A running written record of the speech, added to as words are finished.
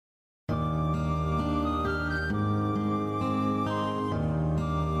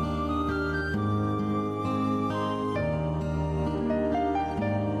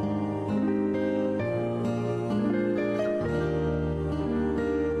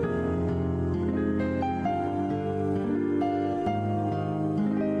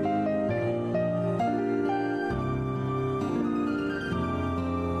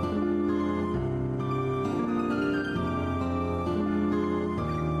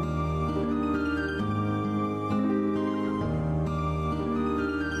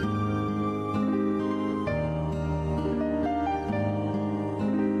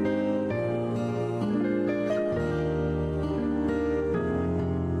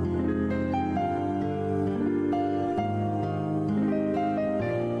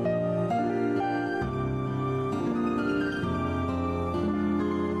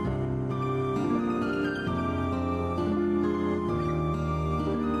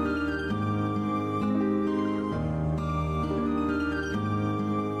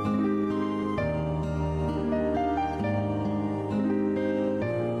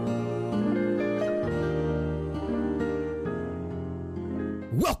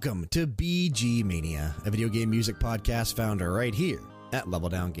Welcome to BG Mania, a video game music podcast found right here at Level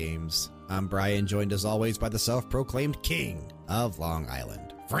Down Games. I'm Brian, joined as always by the self-proclaimed king of Long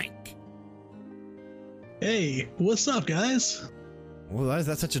Island, Frank. Hey, what's up, guys? Well, why is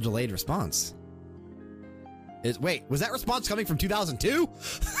that such a delayed response? Wait, was that response coming from 2002?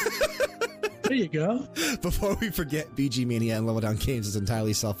 There you go. Before we forget, BG Mania and Level Down Games is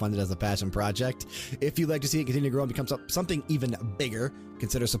entirely self-funded as a passion project. If you'd like to see it continue to grow and become something even bigger,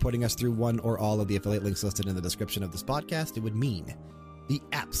 consider supporting us through one or all of the affiliate links listed in the description of this podcast. It would mean the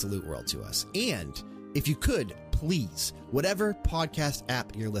absolute world to us. And if you could, please, whatever podcast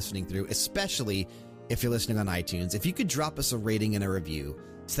app you're listening through, especially if you're listening on iTunes, if you could drop us a rating and a review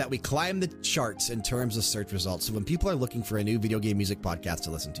so that we climb the charts in terms of search results. So when people are looking for a new video game music podcast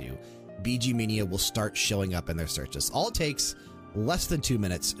to listen to, BG Mania will start showing up in their searches. All it takes, less than 2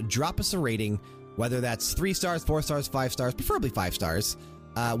 minutes. Drop us a rating, whether that's 3 stars, 4 stars, 5 stars, preferably 5 stars.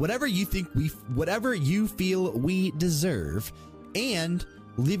 Whatever you think whatever you feel we deserve, and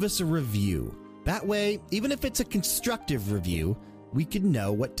leave us a review. That way, even if it's a constructive review, we can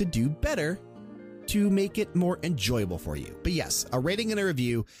know what to do better to make it more enjoyable for you. But yes, a rating and a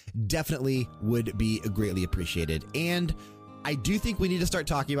review definitely would be greatly appreciated. And I do think we need to start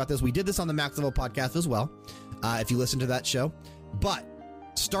talking about this. We did this on the Max Level podcast as well, if you listen to that show. But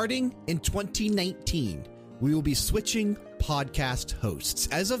starting in 2019, we will be switching podcast hosts.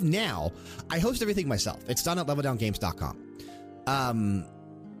 As of now, I host everything myself. It's done at leveldowngames.com.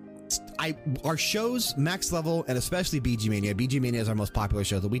 Our shows, Max Level, and especially BG Mania. BG Mania is our most popular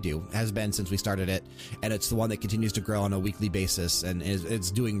show that we do, has been since we started it, and it's the one that continues to grow on a weekly basis, and it's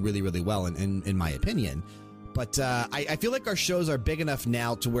doing really, really well, in my opinion. But I feel like our shows are big enough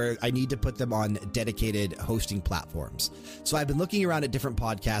now to where I need to put them on dedicated hosting platforms. So I've been looking around at different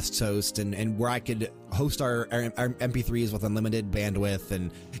podcast hosts and where I could host our MP3s with unlimited bandwidth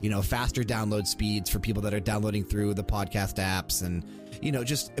and, faster download speeds for people that are downloading through the podcast apps and,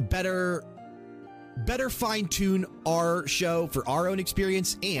 just better fine-tune our show for our own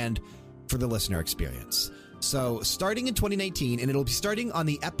experience and for the listener experience. So starting in 2019, and it'll be starting on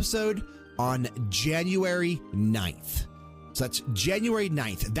the episode on January 9th. So that's January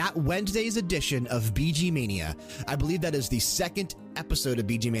 9th, that Wednesday's edition of BG Mania. I believe that is the second episode of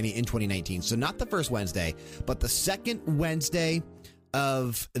BG Mania in 2019. So not the first Wednesday, but the second Wednesday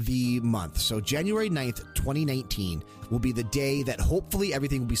of the month. So January 9th, 2019 will be the day that hopefully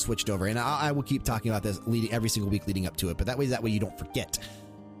everything will be switched over. And I will keep talking about this every single week leading up to it, but that way you don't forget.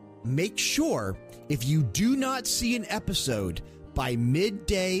 Make sure if you do not see an episode by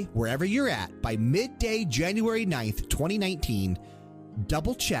midday, wherever you're at, by midday, January 9th, 2019,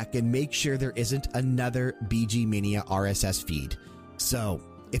 double check and make sure there isn't another BG Mania RSS feed. So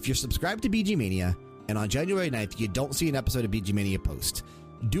if you're subscribed to BG Mania and on January 9th, you don't see an episode of BG Mania post,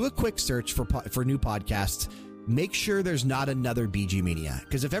 do a quick search for new podcasts. Make sure there's not another BG Mania,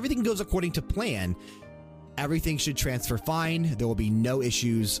 because if everything goes according to plan, everything should transfer fine. There will be no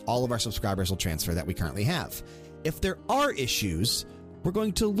issues. All of our subscribers will transfer that we currently have. If there are issues, we're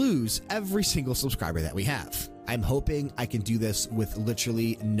going to lose every single subscriber that we have. I'm hoping I can do this with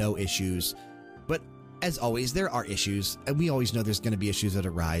literally no issues. But as always, there are issues, and we always know there's going to be issues that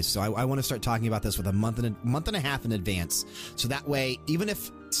arise. So I want to start talking about this with a month and a half in advance. So that way, even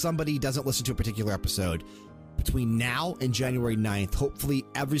if somebody doesn't listen to a particular episode, between now and January 9th, hopefully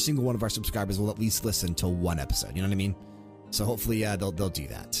every single one of our subscribers will at least listen to one episode. You know what I mean? So hopefully they'll do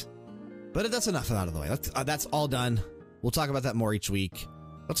that. But that's enough out of the way. That's all done. We'll talk about that more each week.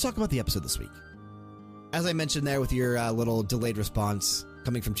 Let's talk about the episode this week. As I mentioned there with your little delayed response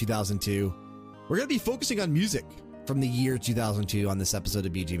coming from 2002, we're going to be focusing on music from the year 2002 on this episode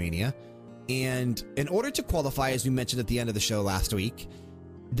of BG Mania. And in order to qualify, as we mentioned at the end of the show last week,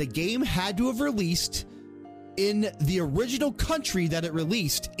 the game had to have released in the original country that it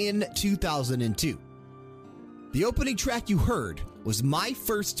released in 2002. The opening track you heard was my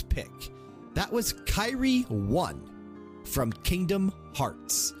first pick. That was Kairi 1 from Kingdom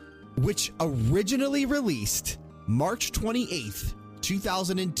Hearts, which originally released March 28th,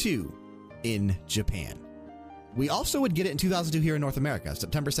 2002 in Japan. We also would get it in 2002 here in North America,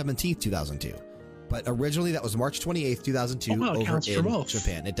 September 17th, 2002. But originally that was March 28th, 2002 over in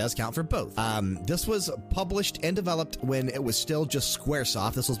Japan. It does count for both. This was published and developed when it was still just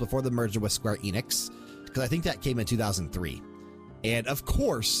Squaresoft. This was before the merger with Square Enix, because I think that came in 2003. And of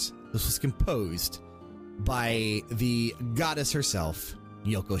course, this was composed by the goddess herself,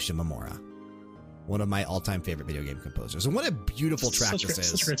 Yoko Shimomura, one of my all-time favorite video game composers. And what a beautiful track this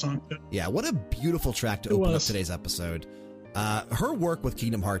is. Such a great song. Yeah, what a beautiful track to open up today's episode. Her work with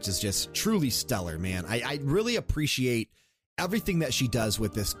Kingdom Hearts is just truly stellar, man. I really appreciate everything that she does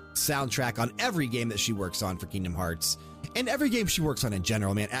with this soundtrack on every game that she works on for Kingdom Hearts and every game she works on in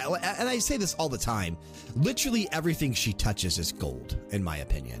general, man. And I say this all the time. Literally everything she touches is gold, in my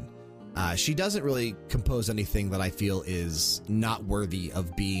opinion. She doesn't really compose anything that I feel is not worthy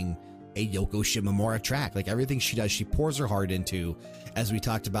of being a Yoko Shimomura track. Like everything she does, she pours her heart into, as we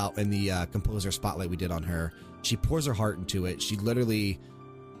talked about in the composer spotlight we did on her. She pours her heart into it. She literally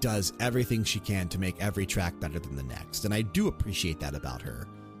does everything she can to make every track better than the next. And I do appreciate that about her.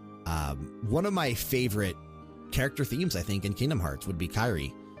 One of my favorite character themes, I think, in Kingdom Hearts would be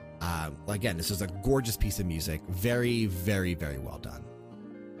Kairi. Again, this is a gorgeous piece of music. Very, very, very well done.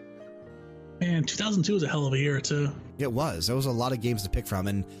 Man, 2002 was a hell of a year, too. It was. There was a lot of games to pick from.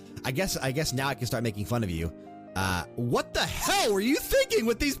 And I guess now I can start making fun of you. What the hell were you thinking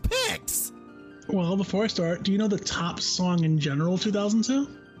with these picks? Well, before I start, do you know the top song in general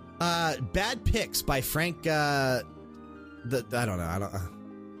 2002? Bad Picks by Frank. I don't know.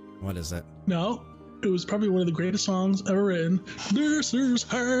 What is it? No, it was probably one of the greatest songs ever written. This is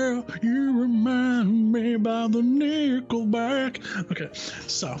how you remind me about the Nickelback. Okay,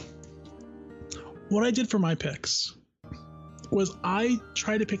 so what I did for my picks was I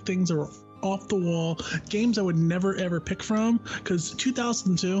tried to pick things that were off the wall, games I would never ever pick from, because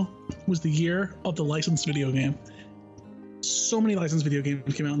 2002 was the year of the licensed video game. So many licensed video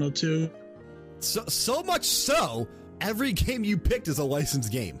games came out in 2002. So much so, every game you picked is a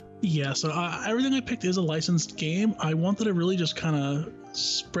licensed game. Yeah, so everything I picked is a licensed game. I wanted to really just kind of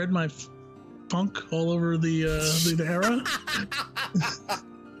spread my funk all over the era.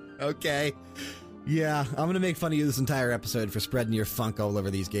 Okay. Yeah, I'm going to make fun of you this entire episode for spreading your funk all over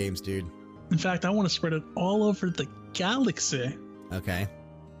these games, dude. In fact, I want to spread it all over the galaxy. Okay.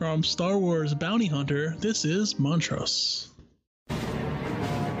 From Star Wars Bounty Hunter, this is Montrose.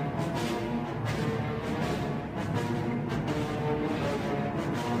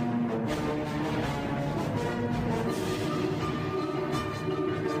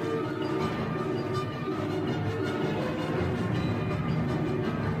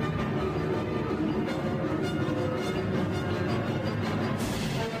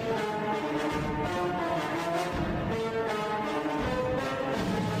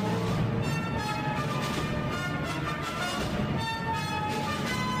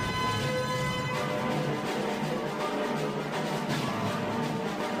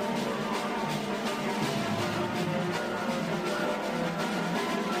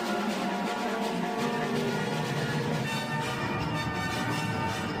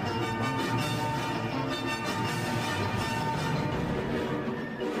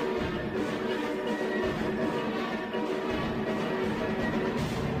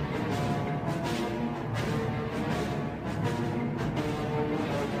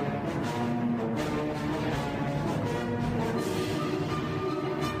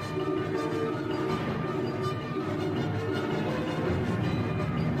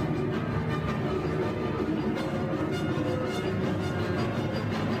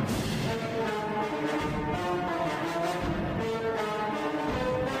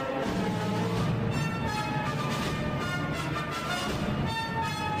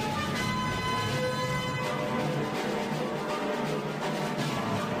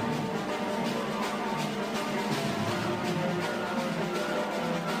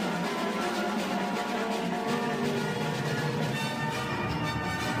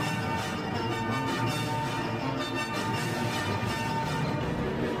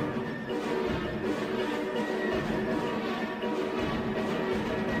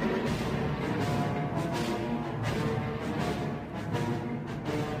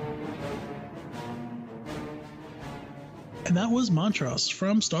 And that was Montrose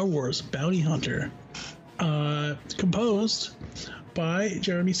from Star Wars Bounty Hunter, composed by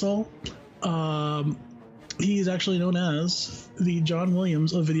Jeremy Soule. He is actually known as the John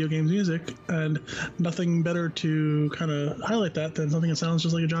Williams of video games music, and nothing better to kind of highlight that than something that sounds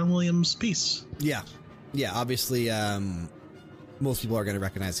just like a John Williams piece. Yeah. Yeah, obviously, most people are going to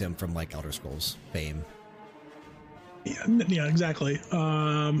recognize him from, like, Elder Scrolls fame. Yeah, exactly.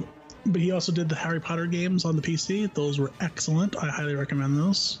 But he also did the Harry Potter games on the PC. Those were excellent. I highly recommend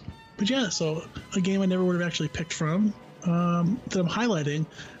those. But yeah, so a game I never would have actually picked from that I'm highlighting.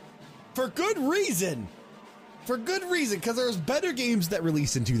 For good reason. For good reason, because there's better games that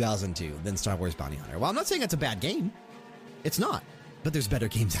released in 2002 than Star Wars Bounty Hunter. Well, I'm not saying it's a bad game. It's not. But there's better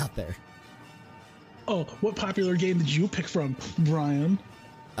games out there. Oh, what popular game did you pick from, Brian?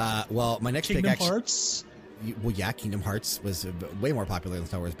 Well, my next pick Kingdom actually... Hearts? Well, yeah, Kingdom Hearts was way more popular than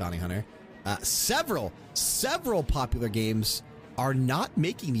Star Wars Bounty Hunter. Several popular games are not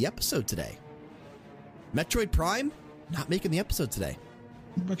making the episode today. Metroid Prime, not making the episode today.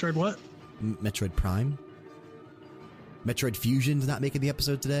 Metroid what? Metroid Prime. Metroid Fusion's not making the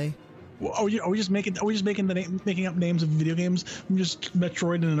episode today. Well, are we just making making up names of video games? Just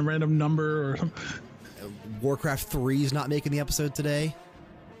Metroid and a random number or something? Warcraft 3 is not making the episode today.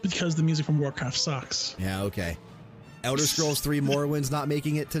 Because the music from Warcraft sucks. Yeah, okay. Elder Scrolls 3 Morrowind's not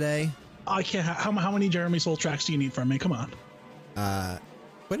making it today. I can't. How many Jeremy Soul tracks do you need from me? Come on.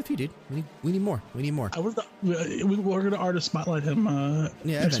 Quite a few, dude. We need more. We need more. We're going to artist spotlight him.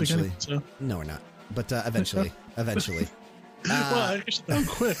 Next eventually. Weekend, so. No, we're not. But eventually. Eventually. Well, I'm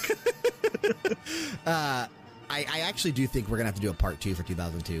quick. I actually do think we're going to have to do a part 2 for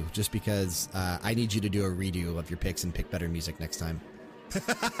 2002, just because I need you to do a redo of your picks and pick better music next time.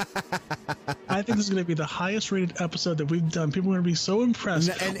 I think this is going to be the highest rated episode that we've done. People are going to be so impressed.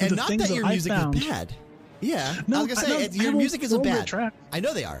 And not that your music is bad. Yeah. No, I was going to say, your music isn't bad. I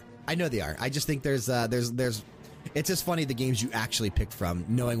know they are. I just think there's it's just funny the games you actually picked from,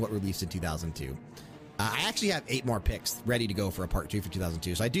 knowing what released in 2002. I actually have 8 more picks ready to go for a part 2 for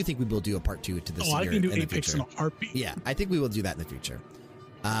 2002. So I do think we will do a part 2 to this year. I can do 8 picks in a heartbeat. Yeah, I think we will do that in the future.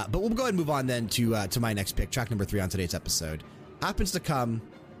 But we'll go ahead and move on then to my next pick, track number 3 on today's episode. Happens to come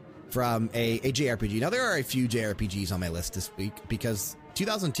from a JRPG. Now, there are a few JRPGs on my list this week because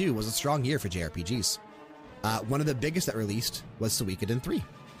 2002 was a strong year for JRPGs. One of the biggest that released was Suikoden 3.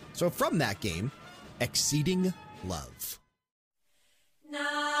 So from that game, Exceeding Love.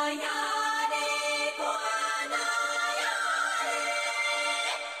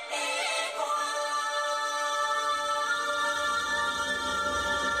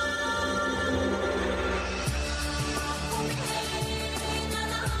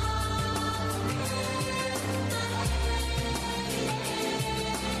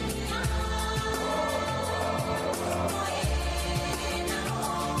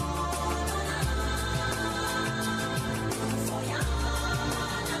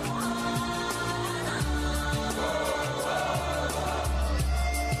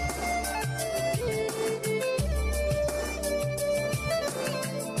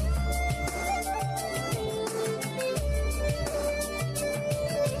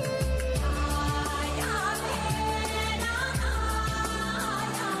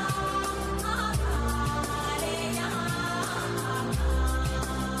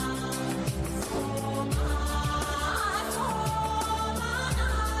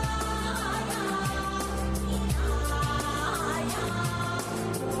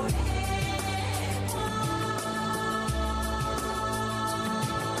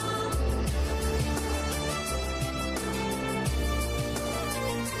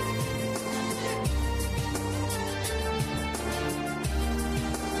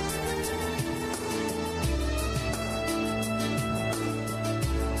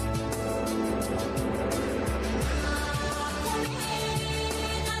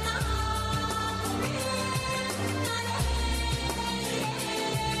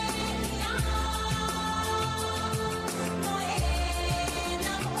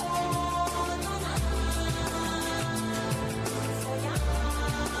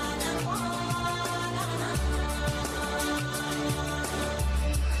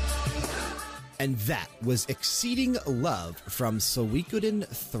 And that was Exceeding Love from Suikoden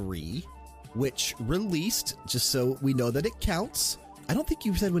 3, which released, just so we know that it counts. I don't think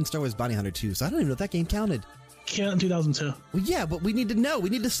you said when Star Wars Bounty Hunter 2, so I don't even know if that game counted. Count in 2002. Well, yeah, but we need to know.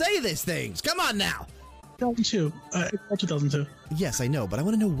 We need to say these things. Come on now. 2002. 2002. Yes, I know, but I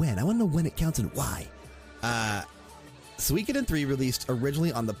want to know when. I want to know when it counts and why. Suikoden 3 released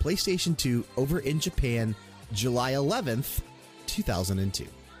originally on the PlayStation 2 over in Japan July 11th, 2002.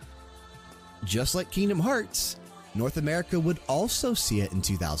 Just like Kingdom Hearts, North America would also see it in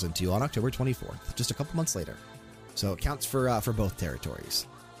 2002 on October 24th, just a couple months later. So it counts for both territories.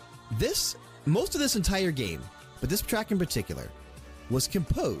 Most of this entire game, but this track in particular, was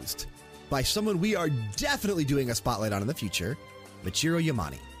composed by someone we are definitely doing a spotlight on in the future, Michiru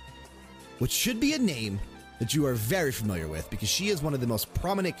Yamane, which should be a name that you are very familiar with because she is one of the most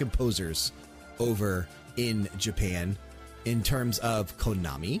prominent composers over in Japan in terms of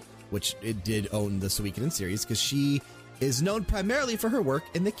Konami, which it did own the Suikoden series, because she is known primarily for her work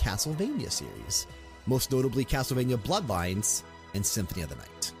in the Castlevania series, most notably Castlevania Bloodlines and Symphony of the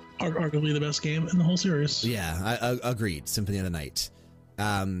Night. Arguably the best game in the whole series. Yeah, I agreed. Symphony of the Night.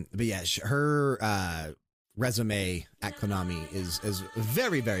 But yeah, her resume at Konami is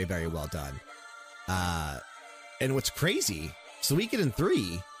very, very, very well done. And what's crazy, Suikoden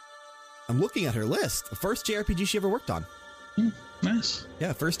 3, I'm looking at her list, the first JRPG she ever worked on. Nice.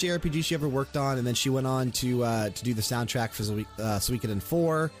 Yeah, first JRPG she ever worked on, and then she went on to do the soundtrack for Suikoden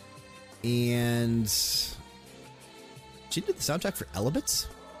 4, and She did the soundtrack for Elebits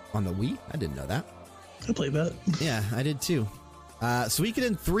on the Wii. I didn't know that. I played that. Yeah, I did too.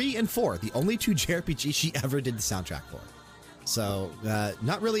 Suikoden 3 and 4, the only 2 JRPGs she ever did the soundtrack for. So,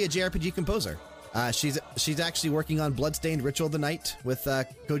 not really a JRPG composer. She's actually working on Bloodstained Ritual of the Night with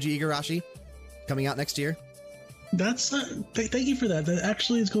Koji Igarashi coming out next year. That's thank you for that. That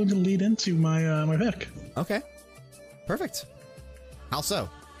actually is going to lead into my my pick. Okay, perfect. How so?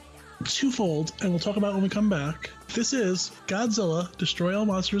 Twofold, and we'll talk about it when we come back. This is Godzilla Destroy All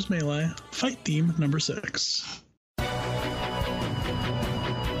Monsters Melee Fight Theme number 6.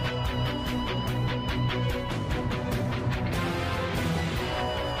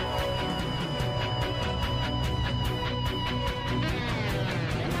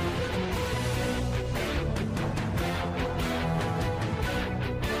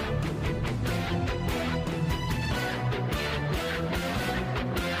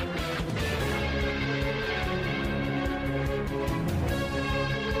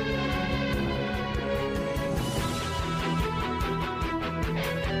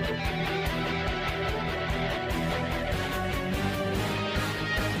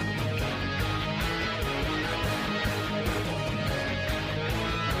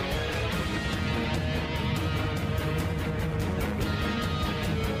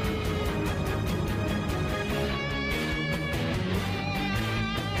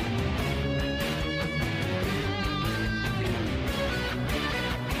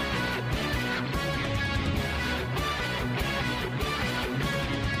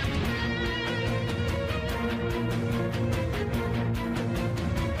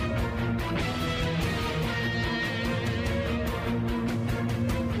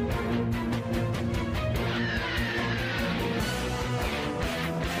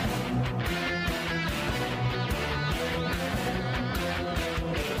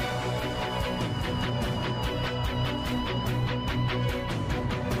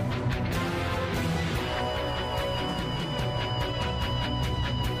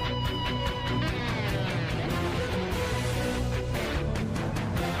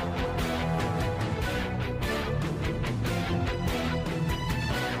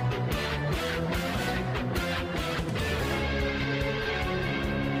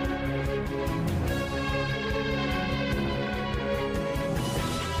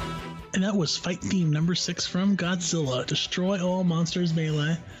 And that was Fight Theme number 6 from Godzilla, Destroy All Monsters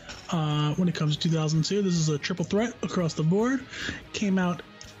Melee. When it comes to 2002, this is a triple threat across the board. Came out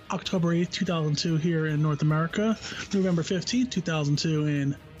October 8th, 2002 here in North America, November 15th, 2002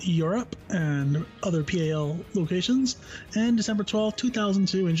 in Europe and other PAL locations, and December 12th,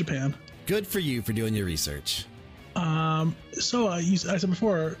 2002 in Japan. Good for you for doing your research. I said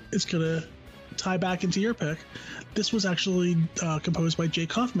before, it's going to tie back into your pick. This was actually composed by Jake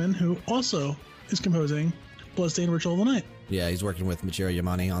Kaufman, who also is composing Bloodstained Ritual of the Night. Yeah, he's working with Michiru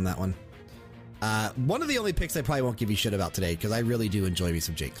Yamane on that one. One of the only picks I probably won't give you shit about today, because I really do enjoy me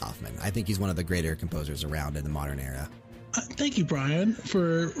some Jake Kaufman. I think he's one of the greater composers around in the modern era. Thank you, Brian,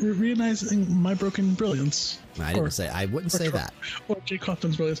 for recognizing my broken brilliance. I wouldn't say that. Or Jake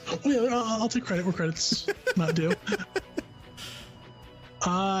Kaufman's brilliance. Oh, yeah, I'll take credit where credit's not due.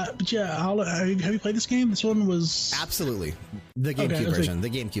 But yeah, have you played this game? This one was absolutely the GameCube version. The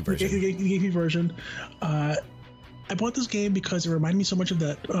GameCube version. The GameCube version. I bought this game because it reminded me so much of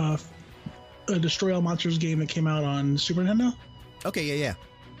that Destroy All Monsters game that came out on Super Nintendo. Okay, yeah.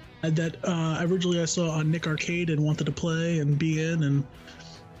 That originally I saw on Nick Arcade and wanted to play and be in, and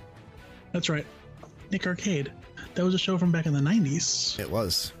that's right, Nick Arcade. That was a show from back in the 90s. It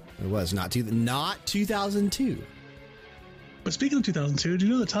was not 2002. But speaking of 2002, do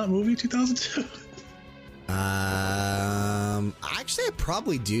you know the top movie 2002? Actually, I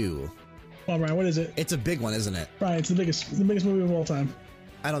probably do. Well, Brian, what is it? It's a big one, isn't it? Brian, it's the biggest movie of all time.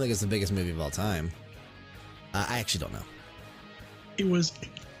 I don't think it's the biggest movie of all time. I actually don't know. It was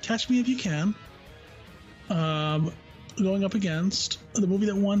Catch Me If You Can, going up against the movie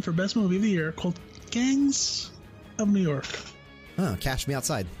that won for Best Movie of the Year, called Gangs of New York. Oh, Catch Me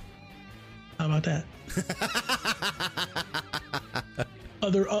Outside. How about that?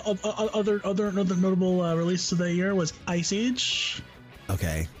 Other notable releases of that year was Ice Age.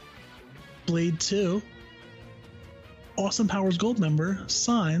 Okay. Blade 2. Austin Powers Goldmember,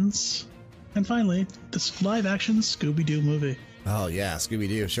 Signs, and finally, this live-action Scooby-Doo movie. Oh yeah,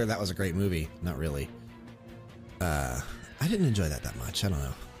 Scooby-Doo. Sure, that was a great movie. Not really. I didn't enjoy that much. I don't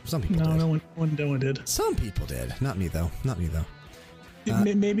know. Some people did. No one did. Some people did. Not me though.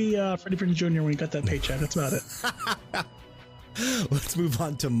 Maybe Freddie Prinze Jr. when he got that paycheck. That's about it. Let's move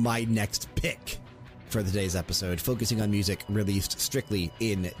on to my next pick for today's episode, focusing on music released strictly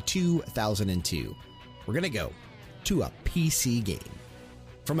in 2002. We're going to go to a PC game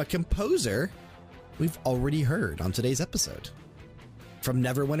from a composer we've already heard on today's episode. From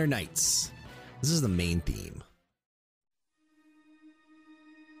Neverwinter Nights, this is the main theme.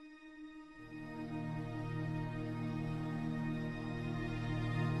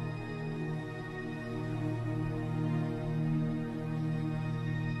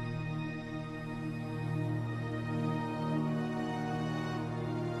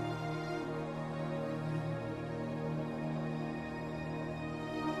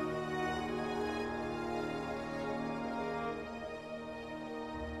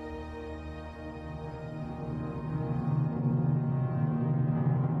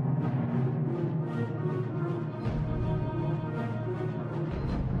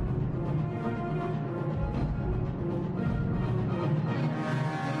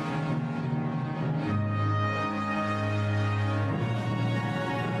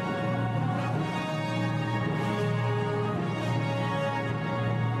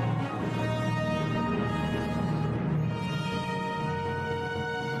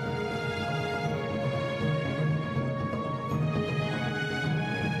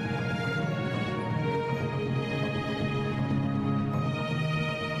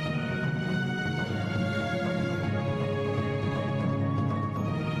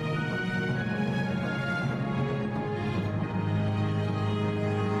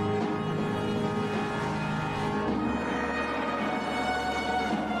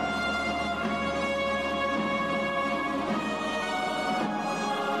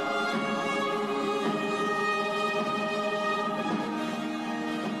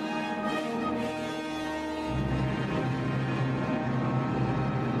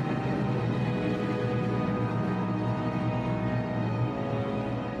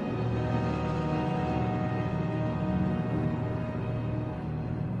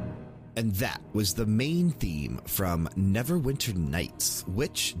 And that was the main theme from Neverwinter Nights,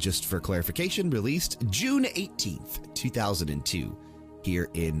 which, just for clarification, released June 18th, 2002, here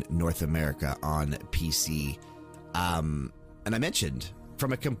in North America on PC. And I mentioned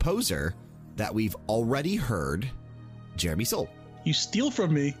from a composer that we've already heard, Jeremy Soule. You steal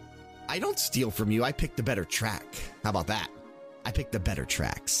from me. I don't steal from you. I picked the better track. How about that? I picked the better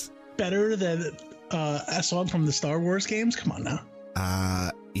tracks. Better than a song from the Star Wars games? Come on now.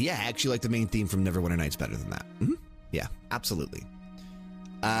 Yeah, I actually like the main theme from Neverwinter Nights better than that. Yeah, absolutely.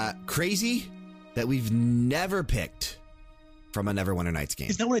 Crazy that we've never picked from a Neverwinter Nights game.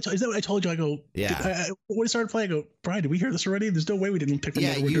 Is that what I told you? I go, yeah. When I started playing, I go, Brian, did we hear this already? There's no way we didn't pick from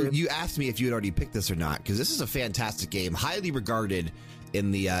Neverwinter. You asked me if you had already picked this or not, because this is a fantastic game, highly regarded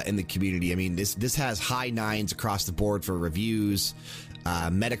in the community. I mean, this has high 9s across the board for reviews.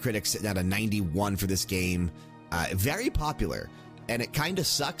 Metacritic sitting at a 91 for this game. Very popular. And it kind of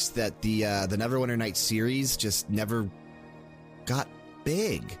sucks that the Neverwinter Nights series just never got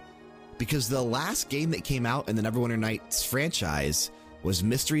big, because the last game that came out in the Neverwinter Nights franchise was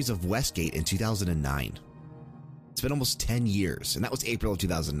Mysteries of Westgate in 2009. It's been almost 10 years, and that was April of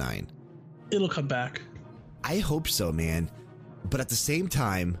 2009. It'll come back. I hope so, man. But at the same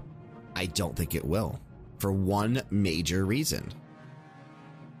time, I don't think it will, for one major reason.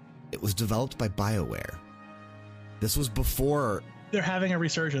 It was developed by BioWare. This was before... They're having a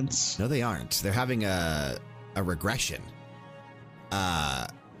resurgence. No, they aren't. They're having a regression.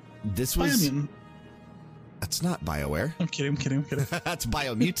 This was... Biomutant. That's not BioWare. I'm kidding. That's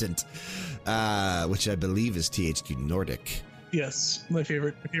Biomutant, which I believe is THQ Nordic. Yes, my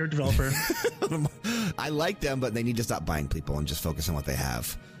favorite developer. I like them, but they need to stop buying people and just focus on what they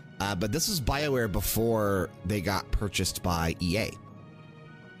have. But this was BioWare before they got purchased by EA.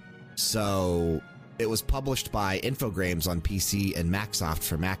 So... It was published by Infogrames on PC and Maxsoft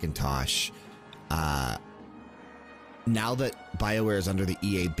for Macintosh. Now that BioWare is under the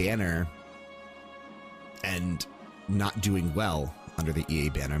EA banner and not doing well under the EA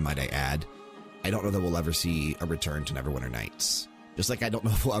banner, might I add, I don't know that we'll ever see a return to Neverwinter Nights. Just like I don't know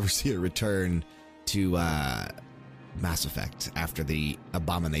if we'll ever see a return to Mass Effect after the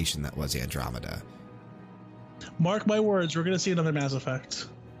abomination that was Andromeda. Mark my words, we're going to see another Mass Effect.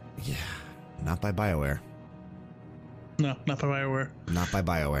 Yeah. Not by BioWare. No, not by BioWare. Not by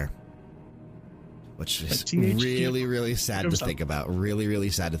BioWare. Which is really, really sad to think about. Really,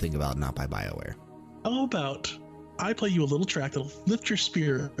 really sad to think about. Not by BioWare. How about I play you a little track that'll lift your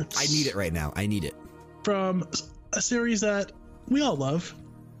spirits? I need it right now. I need it. From a series that we all love.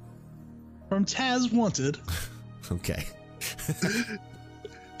 From Taz Wanted. Okay.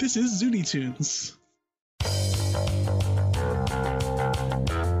 This is Zuni Tunes.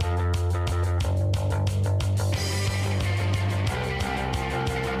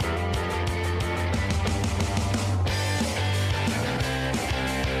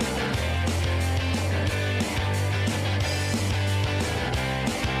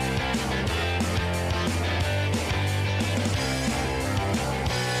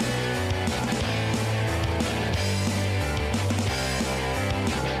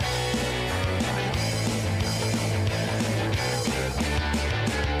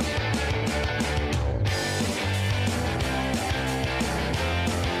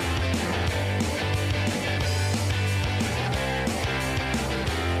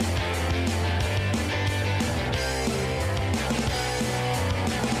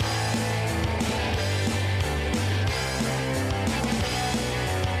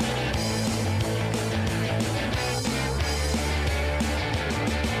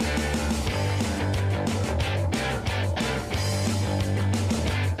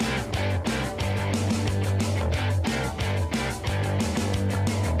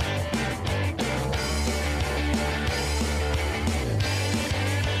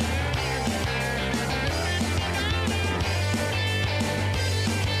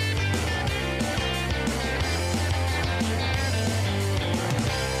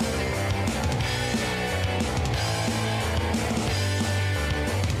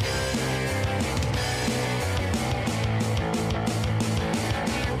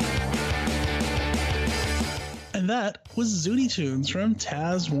 And that was Zoonie Tunes from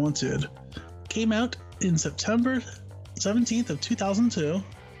Taz Wanted. Came out in September 17th of 2002.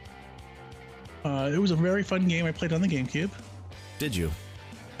 It was a very fun game. I played on the GameCube. Did you?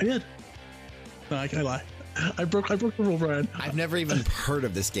 I did. No, I lie. I broke the rule, Brian. I've never even heard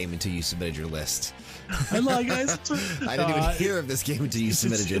of this game until you submitted your list. I lie, guys. I didn't even hear of this game until you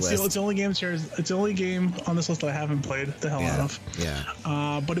submitted your list. It's the only game. It's the only game on this list that I haven't played the hell out of.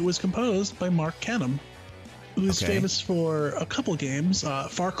 Yeah. But it was composed by Mark Canham, who's famous for a couple games,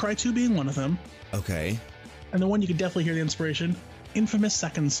 Far Cry 2 being one of them. Okay. And the one you could definitely hear the inspiration, Infamous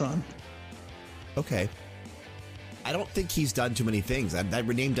Second Son. Okay. I don't think he's done too many things. That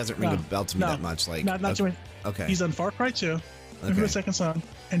name doesn't ring a bell to me that much. Like, not too many. Okay. He's done Far Cry 2, Infamous Second Son,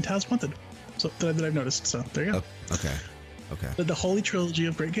 and Taz Wanted. So that I've noticed. So there you go. Okay. The holy trilogy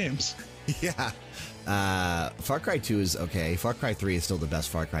of great games. Yeah. Far Cry 2 is okay. Far Cry 3 is still the best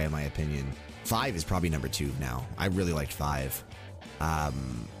Far Cry in my opinion. 5 is probably number 2 now. I really liked 5. I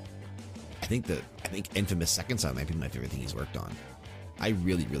think Infamous Second Son might be my favorite thing he's worked on. I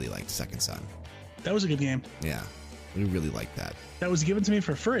really, really liked Second Son. That was a good game. Yeah. We really liked that. That was given to me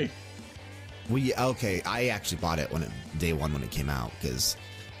for free. Okay. I actually bought it day one when it came out because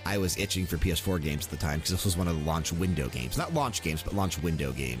I was itching for PS4 games at the time because this was one of the launch window games. Not launch games, but launch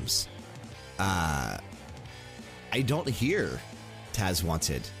window games. I don't hear Taz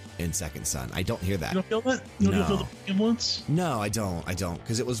Wanted in Second Son. I don't hear that. You don't feel that? You don't feel the influence? No, I don't.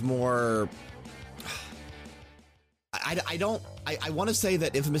 Because it was more... I want to say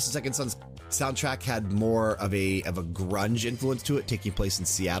that Infamous Second Son's soundtrack had more of a grunge influence to it, taking place in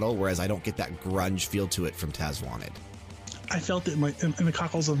Seattle, whereas I don't get that grunge feel to it from Taz Wanted. I felt it in the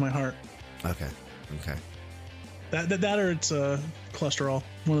cockles of my heart. Okay. That or it's cholesterol,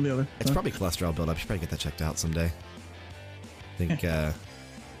 one or the other. It's probably cholesterol buildup. You should probably get that checked out someday. I think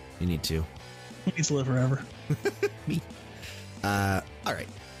you need to. We need to live forever. All right.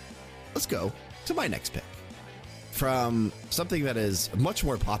 Let's go to my next pick. From something that is much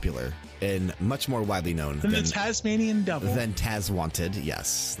more popular and much more widely known than the Tasmanian Devil. Than Taz Wanted,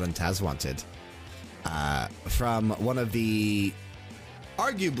 yes. Than Taz Wanted. From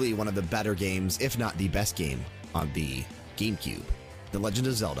arguably one of the better games, if not the best game on the GameCube, The Legend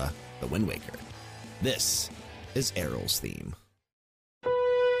of Zelda, The Wind Waker. This is Errol's theme.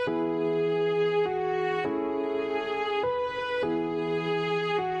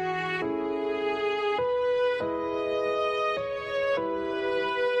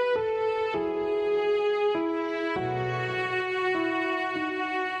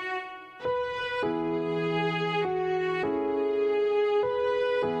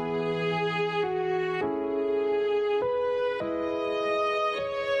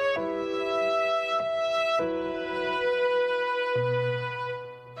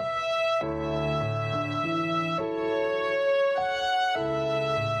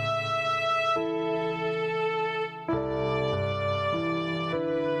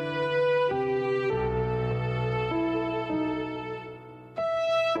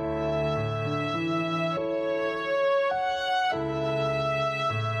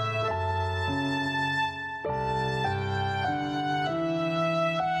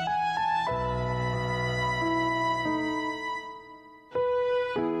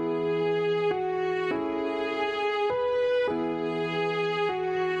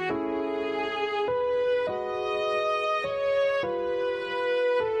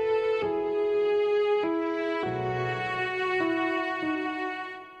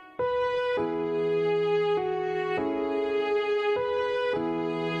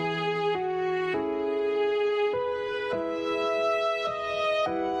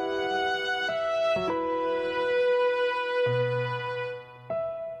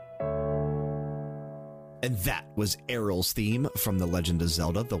 And that was Errol's theme from The Legend of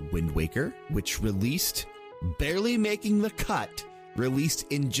Zelda, The Wind Waker, which released, barely making the cut, released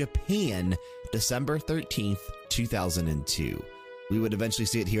in Japan December 13th, 2002. We would eventually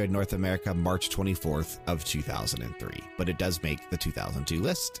see it here in North America March 24th of 2003, but it does make the 2002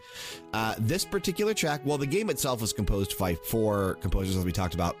 list. This particular track, well, the game itself was composed by 4 composers, as we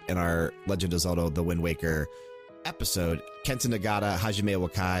talked about in our Legend of Zelda, The Wind Waker episode: Kenta Nagata, Hajime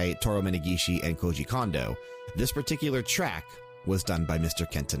Wakai, Toru Minegishi, and Koji Kondo. This particular track was done by Mr.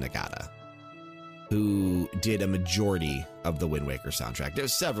 Kenta Nagata, who did a majority of the Wind Waker soundtrack.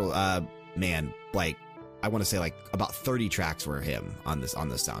 There's several, I want to say like about 30 tracks were him on this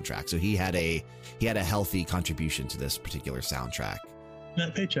soundtrack. So he had a healthy contribution to this particular soundtrack.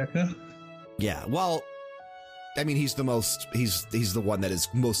 That paycheck, huh? Yeah. Well, I mean, he's the one that is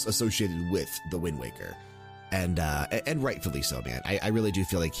most associated with the Wind Waker. And rightfully so, man. I really do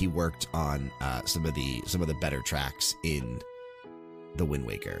feel like he worked on some of the better tracks in the Wind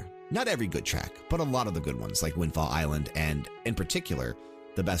Waker. Not every good track, but a lot of the good ones, like Windfall Island, and in particular,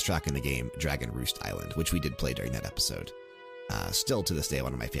 the best track in the game, Dragon Roost Island, which we did play during that episode. Still to this day,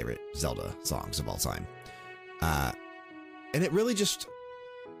 one of my favorite Zelda songs of all time. And it really just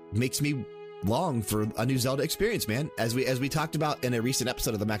makes me long for a new Zelda experience, man. As we talked about in a recent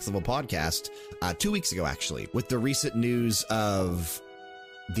episode of the Max Level podcast, 2 weeks ago, actually, with the recent news of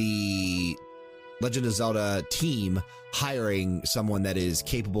the Legend of Zelda team hiring someone that is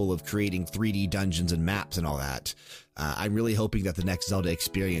capable of creating 3D dungeons and maps and all that. I'm really hoping that the next Zelda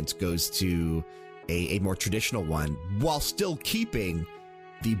experience goes to a more traditional one while still keeping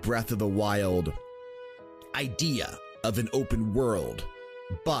the Breath of the Wild idea of an open world,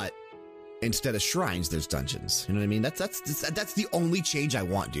 but instead of shrines, there's dungeons. You know what I mean? That's the only change I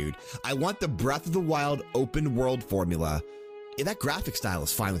want, dude. I want the Breath of the Wild open world formula. That graphic style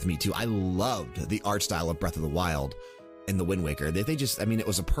is fine with me too. I loved the art style of Breath of the Wild and the Wind Waker. They just, I mean, it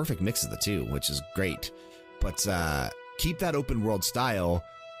was a perfect mix of the two, which is great. But keep that open world style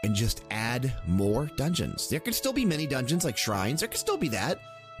and just add more dungeons. There could still be many dungeons like shrines. There could still be that.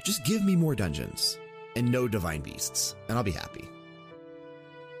 Just give me more dungeons and no divine beasts, and I'll be happy.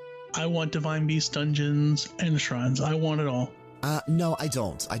 I want divine beast dungeons and shrines. I want it all. No, I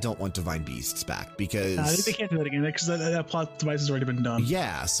don't. I don't want divine beasts back because they can't do that again because that plot device has already been done.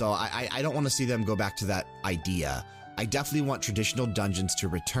 Yeah, so I don't want to see them go back to that idea. I definitely want traditional dungeons to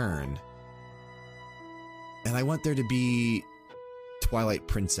return, and I want there to be Twilight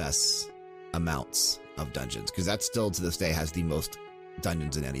Princess amounts of dungeons because that still to this day has the most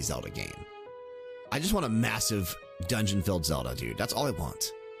dungeons in any Zelda game. I just want a massive dungeon-filled Zelda, dude. That's all I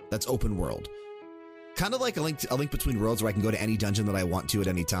want. That's open world. Kind of like a link between worlds where I can go to any dungeon that I want to at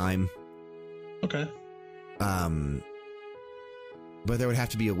any time. Okay. But there would have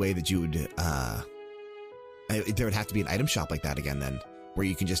to be a way that you would, there would have to be an item shop like that again then, where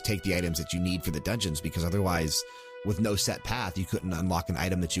you can just take the items that you need for the dungeons, because otherwise, with no set path, you couldn't unlock an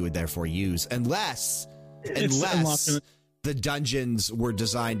item that you would therefore use unless the dungeons were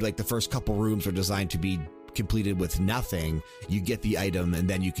designed, like the first couple rooms were designed to be completed with nothing. You get the item and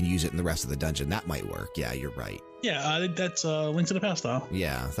then you can use it in the rest of the dungeon. That might work. Yeah, you're right. Yeah, that's Link to the Past style.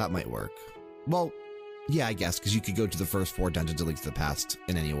 Yeah, that might work. Well, yeah, I guess, because you could go to the first 4 dungeons of Link to the Past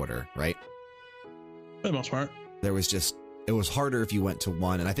in any order, right? For the most part. It was harder if you went to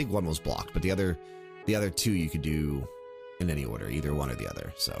one, and I think one was blocked, but the other 2 you could do in any order, either one or the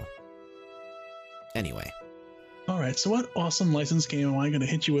other. So, anyway. All right, so what awesome licensed game am I going to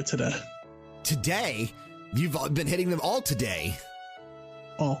hit you with today? Today? You've been hitting them all today.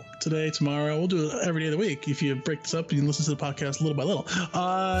 Oh, today, tomorrow. We'll do it every day of the week. If you break this up, you can listen to the podcast little by little.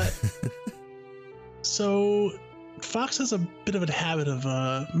 So, Fox has a bit of a habit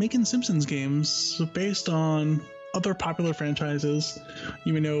of making Simpsons games based on other popular franchises.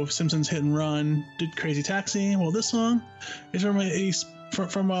 You may know Simpsons Hit and Run, did Crazy Taxi. Well, this song is from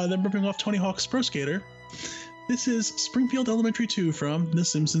them ripping off Tony Hawk's Pro Skater. This is Springfield Elementary 2 from The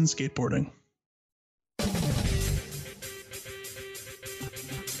Simpsons Skateboarding.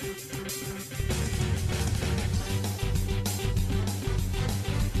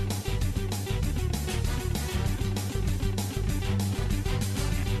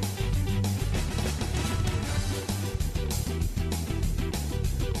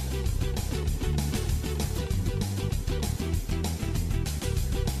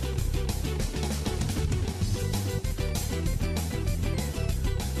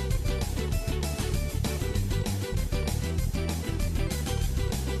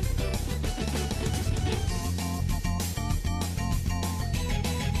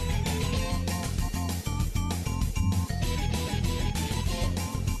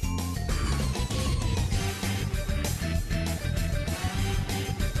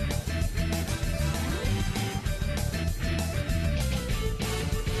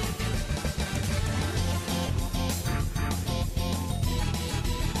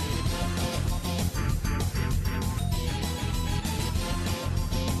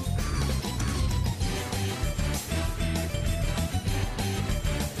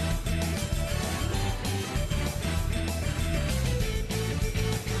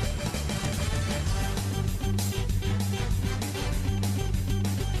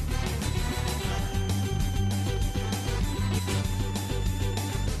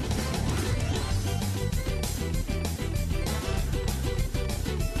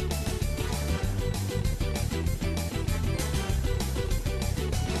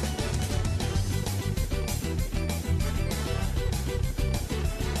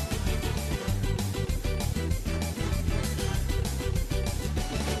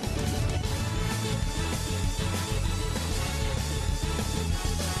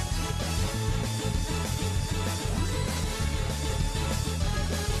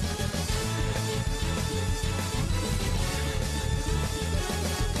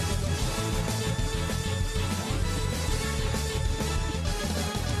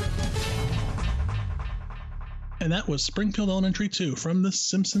 And that was Springfield Elementary 2 from The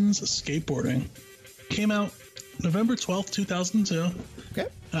Simpsons Skateboarding. Came out November 12th, 2002. Okay.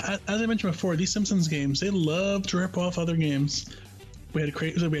 As I mentioned before, these Simpsons games, they love to rip off other games. We had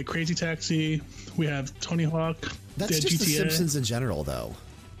Crazy Taxi. We have Tony Hawk. That's just GTA. The Simpsons in general, though.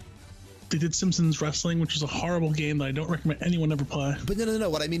 They did Simpsons Wrestling, which is a horrible game that I don't recommend anyone ever play. But no.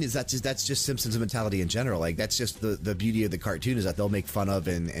 What I mean is that's just Simpsons mentality in general. Like, that's just the beauty of the cartoon is that they'll make fun of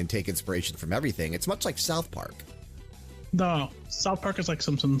and take inspiration from everything. It's much like South Park. No, South Park is like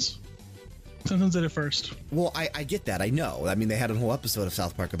Simpsons. Simpsons did it first. Well, I get that. I know. I mean, they had a whole episode of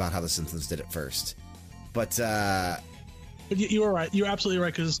South Park about how the Simpsons did it first. But you were right. You're absolutely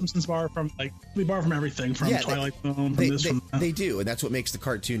right, because the Simpsons borrow from everything, from Twilight Zone, they do, and that's what makes the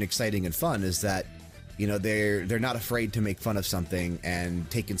cartoon exciting and fun. Is that, you know, they're not afraid to make fun of something and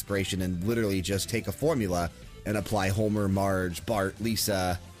take inspiration and literally just take a formula and apply Homer, Marge, Bart,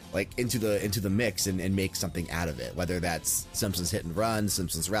 Lisa, like into the mix and make something out of it. Whether that's Simpsons Hit and Run,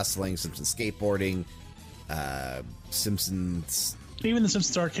 Simpsons Wrestling, Simpsons Skateboarding, Simpsons. Even the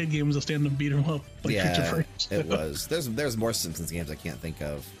Simpsons arcade game was a stand-up beat 'em up. Like, yeah, it was. There's more Simpsons games I can't think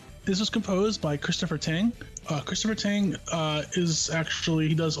of. This was composed by Christopher Tang. Christopher Tang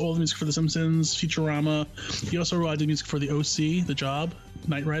he does all the music for The Simpsons, Futurama. He also did music for The OC, The Job,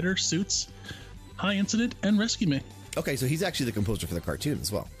 Knight Rider, Suits, High Incident, and Rescue Me. Okay, so he's actually the composer for the cartoon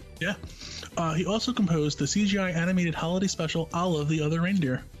as well. Yeah. He also composed the CGI animated holiday special Olive the Other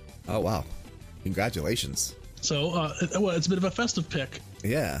Reindeer. Oh, wow. Congratulations. So, it's a bit of a festive pick.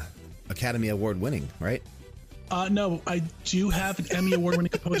 Yeah. Academy Award winning, right? No, I do have an Emmy Award winning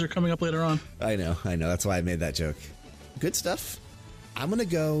composer coming up later on. I know. That's why I made that joke. Good stuff. I'm going to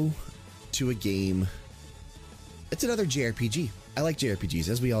go to a game. It's another JRPG. I like JRPGs,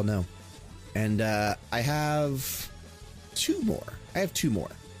 as we all know. And I have two more.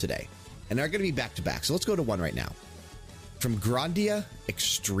 Today. And they're going to be back to back. So let's go to one right now. From Grandia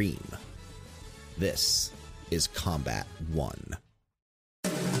Extreme. This is Combat 1.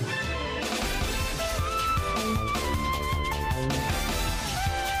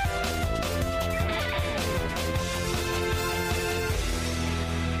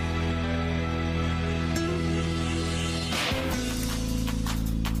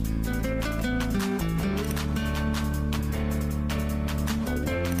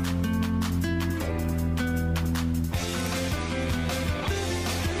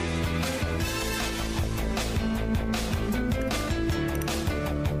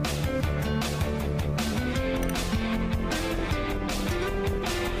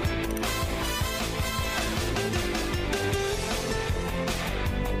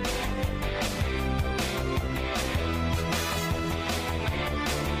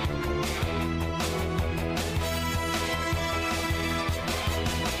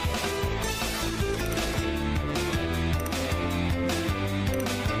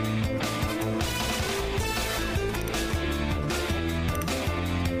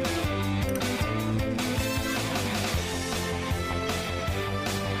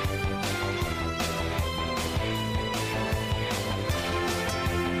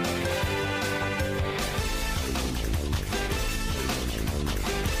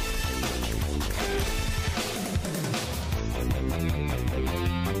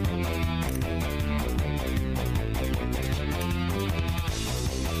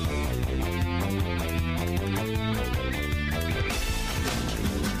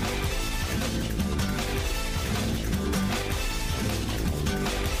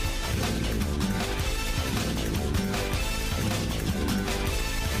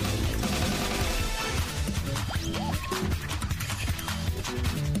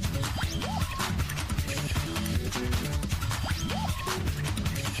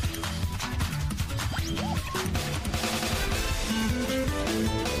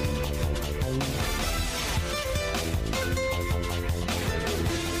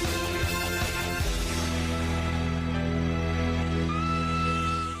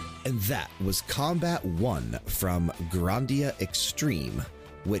 And that was Combat 1 from Grandia Extreme,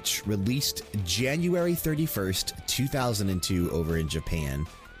 which released January 31st, 2002 over in Japan.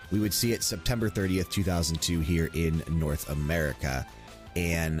 We would see it September 30th, 2002 here in North America.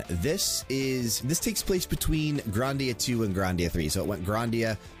 And this takes place between Grandia 2 and Grandia 3. So it went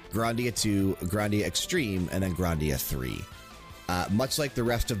Grandia 2, Grandia Extreme, and then Grandia 3. Much like the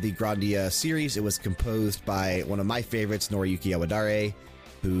rest of the Grandia series, it was composed by one of my favorites, Noriyuki Awadare,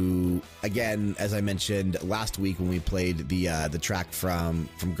 who, again, as I mentioned last week when we played the track from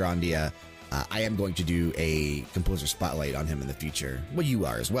Grandia, I am going to do a composer spotlight on him in the future. Well, you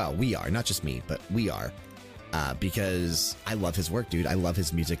are as well. We are, not just me, but we are. Because I love his work, dude. I love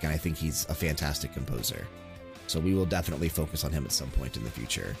his music, and I think he's a fantastic composer. So we will definitely focus on him at some point in the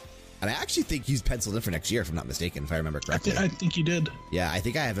future. And I actually think he's penciled in for next year, if I'm not mistaken, if I remember correctly. I think you did. Yeah, I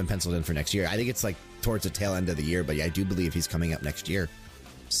think I have him penciled in for next year. I think it's like towards the tail end of the year, but yeah, I do believe he's coming up next year.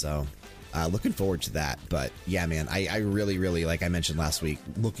 So looking forward to that. But yeah, man, I really, really, like I mentioned last week,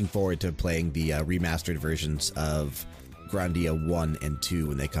 looking forward to playing the remastered versions of Grandia 1 and 2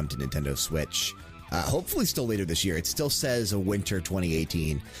 when they come to Nintendo Switch. Hopefully still later this year. It still says a winter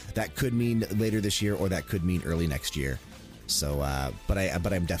 2018. That could mean later this year, or that could mean early next year. So, but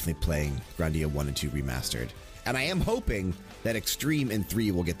I'm definitely playing Grandia 1 and 2 remastered. And I am hoping that Extreme and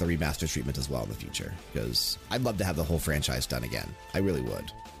 3 will get the remastered treatment as well in the future, because I'd love to have the whole franchise done again. I really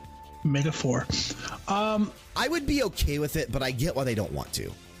would. Mega 4. I would be okay with it, but I get why they don't want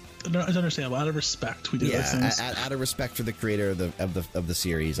to. It's understandable. Out of respect, we do those things. Out of respect for the creator of the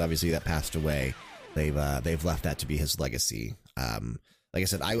series, obviously that passed away. They've left that to be his legacy. Like I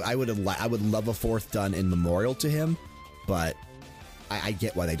said, I would love a 4th done in memorial to him, but I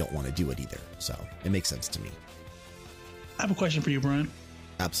get why they don't want to do it either. So it makes sense to me. I have a question for you, Brian.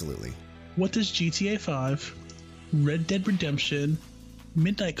 Absolutely. What does GTA 5, Red Dead Redemption,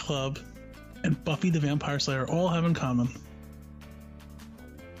 Midnight Club, and Buffy the Vampire Slayer all have in common?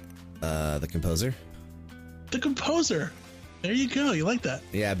 The composer. The composer. There you go. You like that?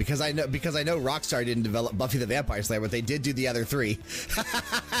 Yeah, because I know Rockstar didn't develop Buffy the Vampire Slayer, but they did do the other 3.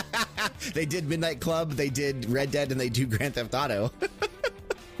 They did Midnight Club, they did Red Dead, and they do Grand Theft Auto.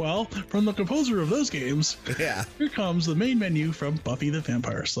 Well, from the composer of those games, yeah. Here comes the main menu from Buffy the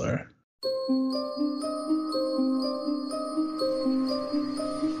Vampire Slayer.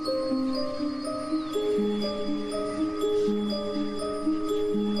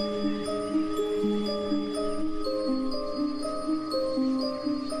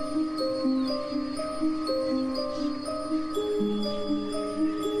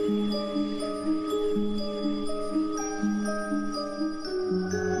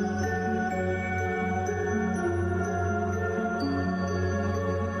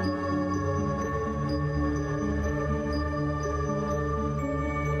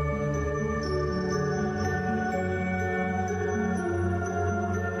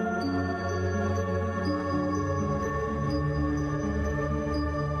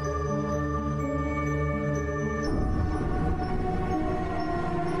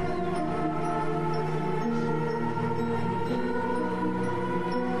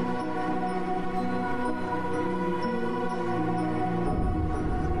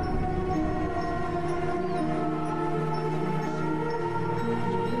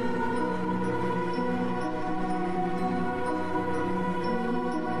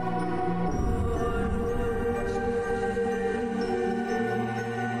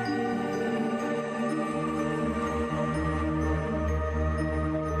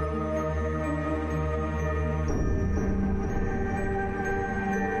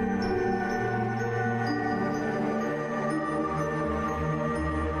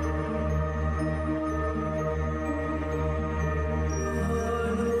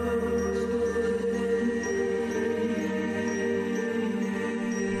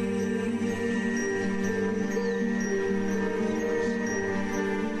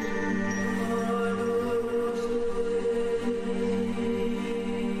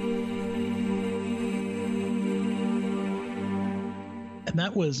 And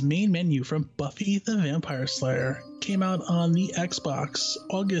that was Main Menu from Buffy the Vampire Slayer. Came out on the Xbox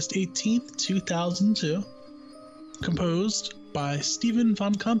August 18th, 2002. Composed by Stephen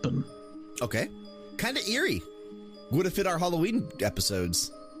Von Kumpen. Okay. Kind of eerie. Would have fit our Halloween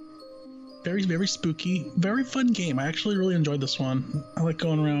episodes. Very, very spooky. Very fun game. I actually really enjoyed this one. I like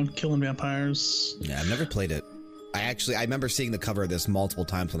going around killing vampires. Yeah, I've never played it. I remember seeing the cover of this multiple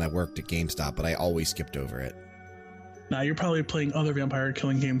times when I worked at GameStop, but I always skipped over it. Now you're probably playing other vampire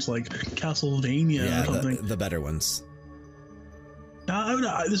killing games like Castlevania or something. The better ones.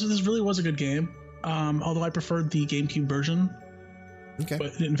 This really was a good game. Although I preferred the GameCube version. Okay. But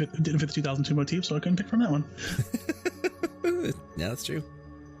it didn't fit the 2002 motif, so I couldn't pick from that one. Yeah, that's true.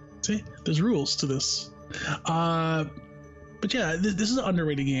 See, there's rules to this. But yeah, this is an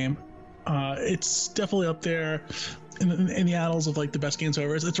underrated game. It's definitely up there in the annals of like the best games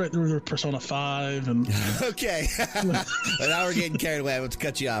ever. It's right there with Persona 5 and. Okay. Now we're getting carried away. I want to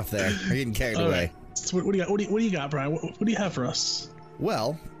cut you off there. We're getting carried away. So what do you got? What do you got, Brian? What do you have for us?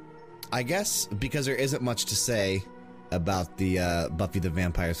 Well, I guess because there isn't much to say about the Buffy the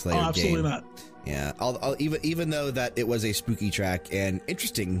Vampire Slayer game. Absolutely not. Yeah, even though that it was a spooky track, and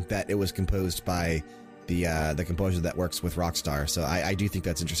interesting that it was composed by the composer that works with Rockstar. So I do think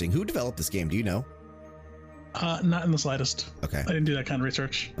that's interesting. Who developed this game? Do you know? Not in the slightest. Okay. I didn't do that kind of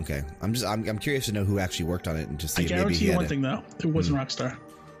research. Okay. I'm curious to know who actually worked on it and to see I if maybe guarantee you one thing, though. It wasn't Rockstar.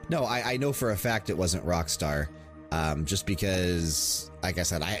 No, I know for a fact it wasn't Rockstar. Just because, like I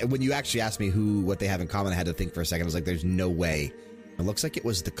said, when you actually asked me what they have in common, I had to think for a second. I was like, there's no way. It looks like it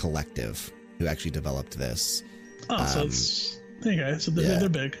was the Collective who actually developed this. Oh, so it's okay. So they're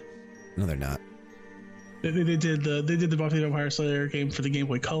big. No, they're not. They did the Buffy the Vampire Slayer game for the Game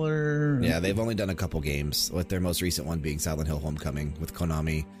Boy Color. Yeah, they've only done a couple games, with their most recent one being Silent Hill Homecoming with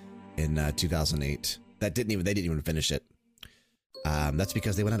Konami in 2008. They didn't even finish it. That's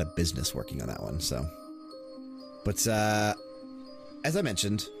because they went out of business working on that one. So, but as I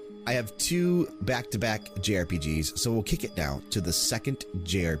mentioned, I have 2 back-to-back JRPGs, so we'll kick it now to the second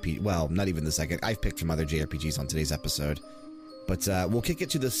JRPG. Well, not even the second. I've picked from other JRPGs on today's episode, but we'll kick it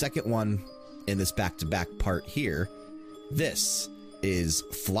to the second one in this back-to-back part here. This is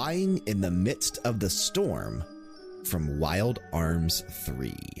Flying in the Midst of the Storm from Wild Arms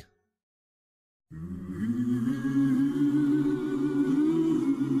 3.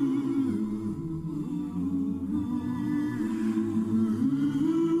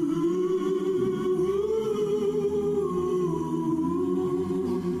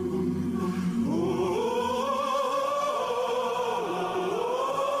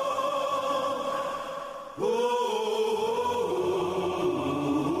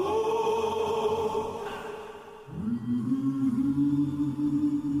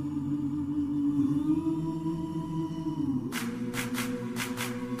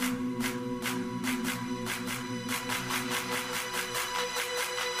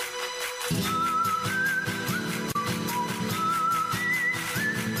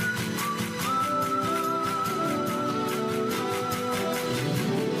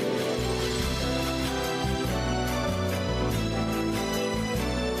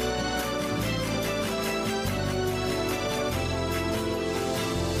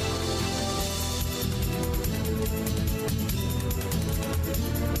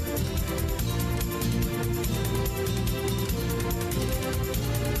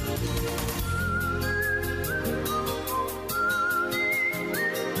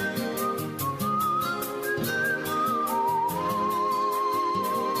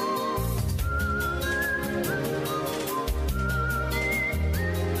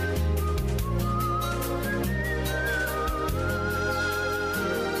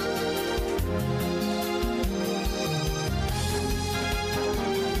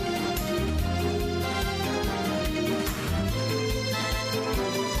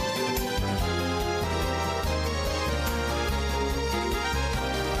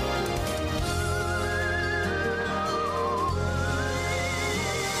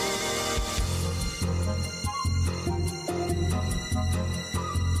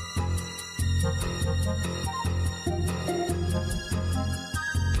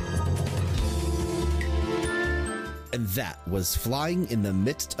 And that was Flying in the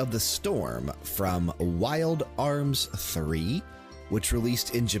Midst of the Storm from Wild Arms 3, which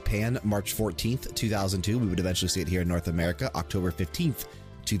released in Japan March 14th, 2002. We would eventually see it here in North America October 15th,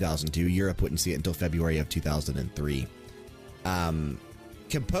 2002. Europe wouldn't see it until February of 2003.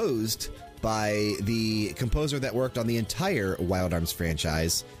 Composed by the composer that worked on the entire Wild Arms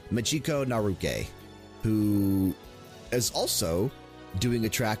franchise, Michiko Naruke, who is also doing a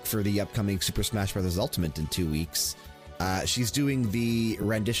track for the upcoming Super Smash Bros. Ultimate in 2 weeks. She's doing the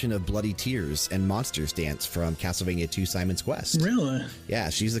rendition of Bloody Tears and Monsters Dance from Castlevania 2 Simon's Quest. Really? Yeah,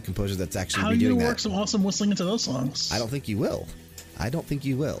 she's the composer that's actually How doing that. are you going to work some awesome whistling into those songs? I don't think you will. I don't think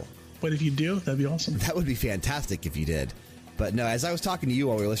you will. But if you do, that'd be awesome. That would be fantastic if you did. But no, as I was talking to you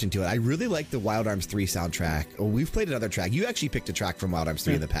while we were listening to it, I really like the Wild Arms 3 soundtrack. Oh, we've played another track. You actually picked a track from Wild Arms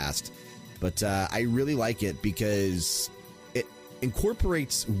 3 in the past. But I really like it because it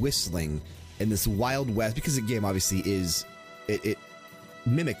incorporates whistling in this Wild West, because the game obviously is, it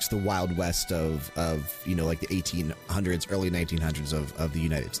mimics the Wild West of you know, like the 1800s, early 1900s of the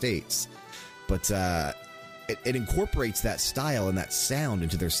United States. But it incorporates that style and that sound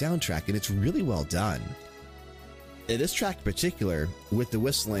into their soundtrack, and it's really well done. In this track in particular, with the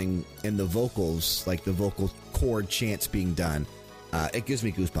whistling and the vocals, like the vocal chord chants being done, it gives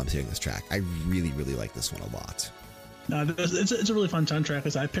me goosebumps hearing this track. I really, really like this one a lot. No, it's a really fun soundtrack.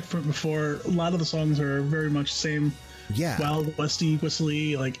 As I picked from it before, a lot of the songs are very much same. Yeah, Wild Westy,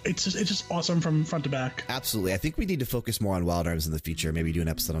 whistly, like it's just awesome from front to back. Absolutely. I think we need to focus more on Wild Arms in the future. Maybe do an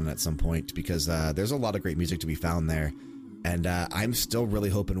episode on it at some point, because there's a lot of great music to be found there. And I'm still really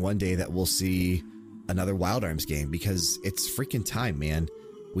hoping one day that we'll see another Wild Arms game, because it's freaking time, man.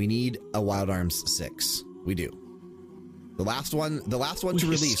 We need a Wild Arms 6. We do. The last one to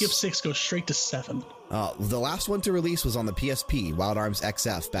release. Skip 6, go straight to 7. The last one to release was on the PSP, Wild Arms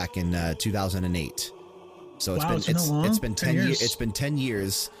XF, back in 2008. So it's been 10 years. It's been 10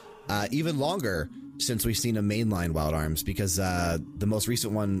 years, even longer since we've seen a mainline Wild Arms, because the most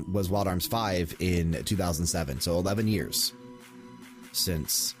recent one was Wild Arms 5 in 2007. So 11 years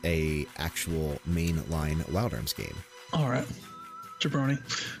since a actual mainline Wild Arms game. All right, jabroni.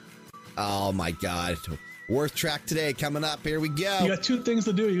 Oh my God! Worst track today coming up. Here we go. You got two things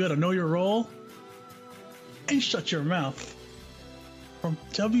to do. You got to know your role and shut your mouth. From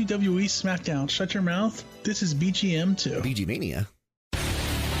WWE SmackDown, Shut Your Mouth. This is BGM 2. BG Mania.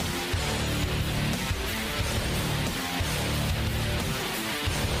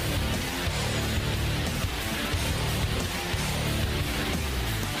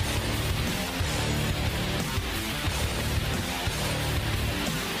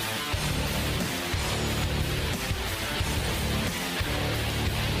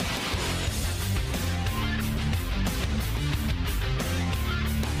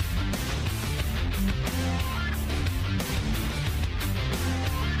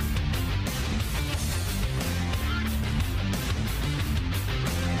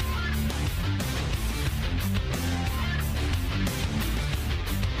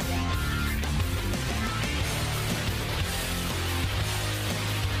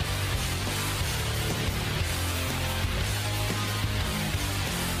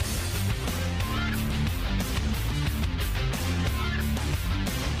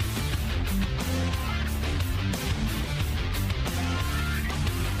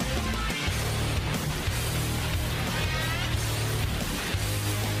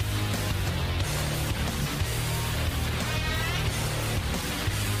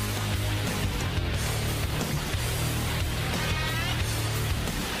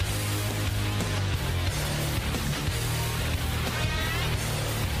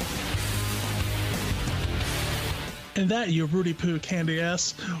 And that, you Rudy Poo candy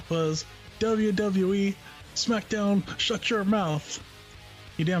ass, was WWE SmackDown Shut Your Mouth.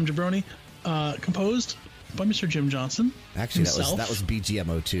 You damn jabroni. Composed by Mr. Jim Johnson. Actually, himself. that was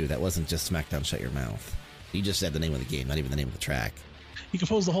BGMO2. That wasn't just SmackDown Shut Your Mouth. You just said the name of the game, not even the name of the track. He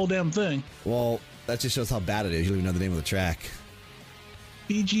composed the whole damn thing. Well, that just shows how bad it is. You don't even know the name of the track.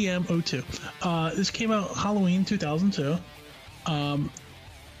 BGM02. This came out Halloween 2002.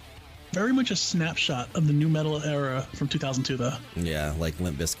 Very much a snapshot of the new metal era from 2002, though. Yeah, like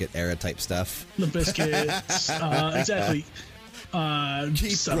Limp Bizkit era type stuff. Limp Bizkit, exactly.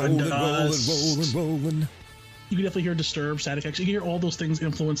 Keep rolling. You can definitely hear Disturbed, Static X. You can hear all those things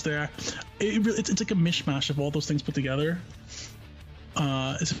influenced there. It's like a mishmash of all those things put together.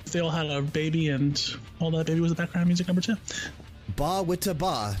 As if they all had a baby, and all that baby was the background music number 2. Ba witta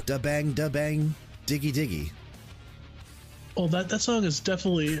ba, da bang, diggy diggy. Oh, that song is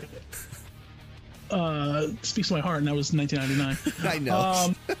definitely speaks to my heart, and that was 1999. I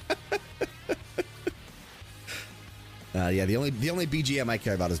know. Yeah, the only BGM I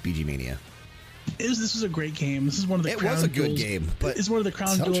care about is BG Mania. This was a great game. This is one of the. It was a good game, but it's one of the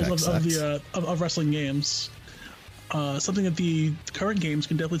crown jewels of wrestling games. Something that the current games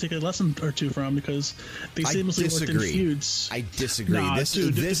can definitely take a lesson or two from, because they seamlessly worked in feuds. I disagree. Nah, this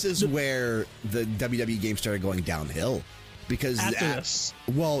is where the WWE game started going downhill. Because after this.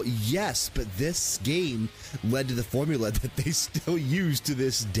 Well, yes, but this game led to the formula that they still use to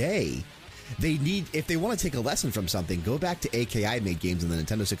this day. They need, if they want to take a lesson from something, go back to AKI made games in the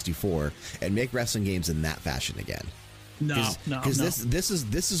Nintendo 64 and make wrestling games in that fashion again. Because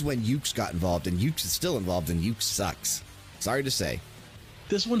this is when Yuke's got involved, and Yuke's is still involved, and Yuke sucks. Sorry to say.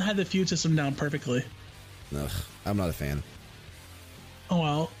 This one had the feud system down perfectly. Ugh, I'm not a fan. Oh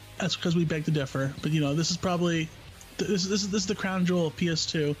well, that's because we beg to differ. But this is probably this is the crown jewel of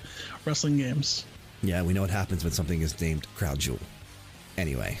PS2 wrestling games. Yeah, we know what happens when something is named Crown Jewel.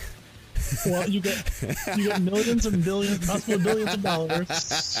 Anyway. Well, you get millions and billions, possibly billions of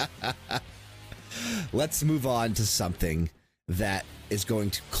dollars. Let's move on to something that is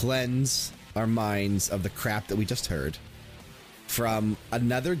going to cleanse our minds of the crap that we just heard from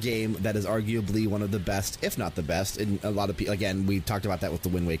another game that is arguably one of the best, if not the best, and a lot of people, again, we talked about that with the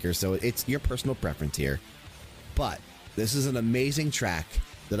Wind Waker, so it's your personal preference here. But this is an amazing track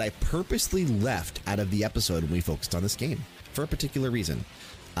that I purposely left out of the episode when we focused on this game for a particular reason.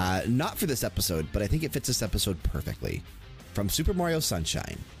 Not for this episode, but I think it fits this episode perfectly. From Super Mario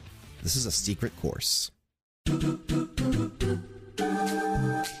Sunshine, this is A Secret Course.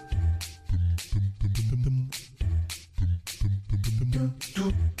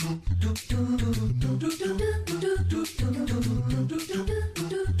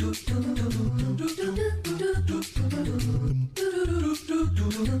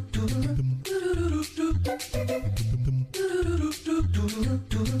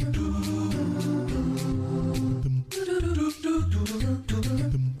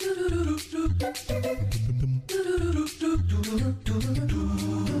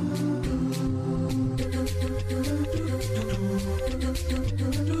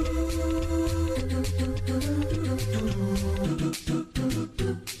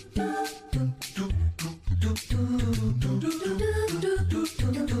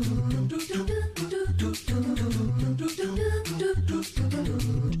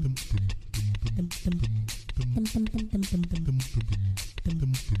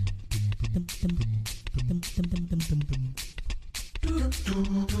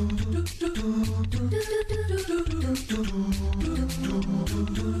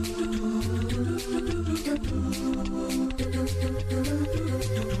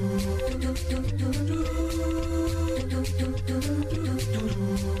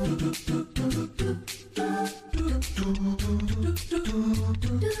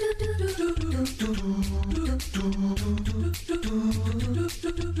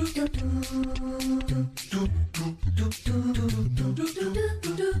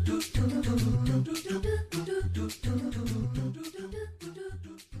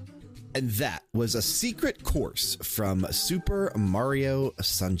 And that was A Secret Course from Super Mario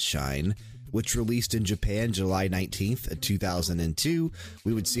Sunshine, which released in Japan July 19th, 2002.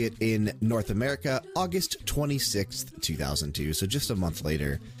 We would see it in North America August 26th, 2002, so just a month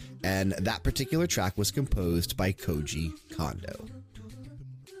later. And that particular track was composed by Koji Kondo.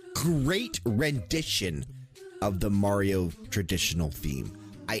 Great rendition of the Mario traditional theme.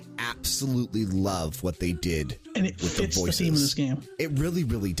 I absolutely love what they did and it with fits the voices. The theme of this game. It really,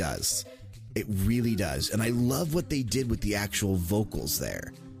 really does. It really does. And I love what they did with the actual vocals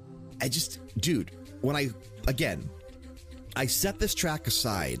there. I just, dude, when I set this track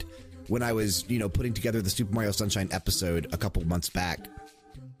aside when I was, putting together the Super Mario Sunshine episode a couple months back,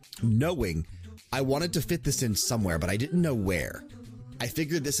 knowing I wanted to fit this in somewhere, but I didn't know where. I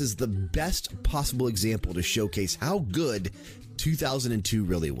figured this is the best possible example to showcase how good 2002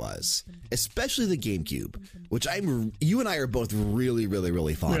 really was, especially the GameCube, which you and I are both really, really,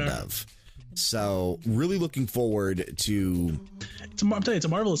 really fond of. So really looking forward to. I'm telling you, it's a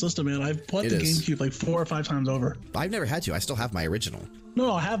marvelous system, man. I've bought the GameCube like 4 or 5 times over. I've never had to. I still have my original.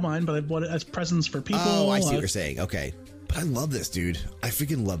 No, I have mine, but I bought it as presents for people. Oh, I see what you're saying. Okay. But I love this, dude. I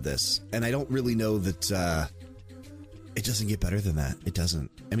freaking love this. And I don't really know that it doesn't get better than that. It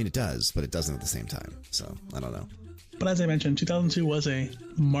doesn't. I mean, it does, but it doesn't at the same time. So I don't know. But as I mentioned, 2002 was a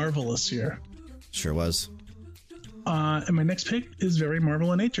marvelous year. Sure was. And my next pick is very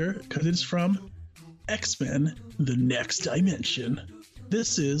Marvel in nature because it's from X-Men: The Next Dimension.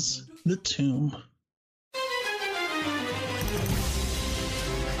 This is The Tomb.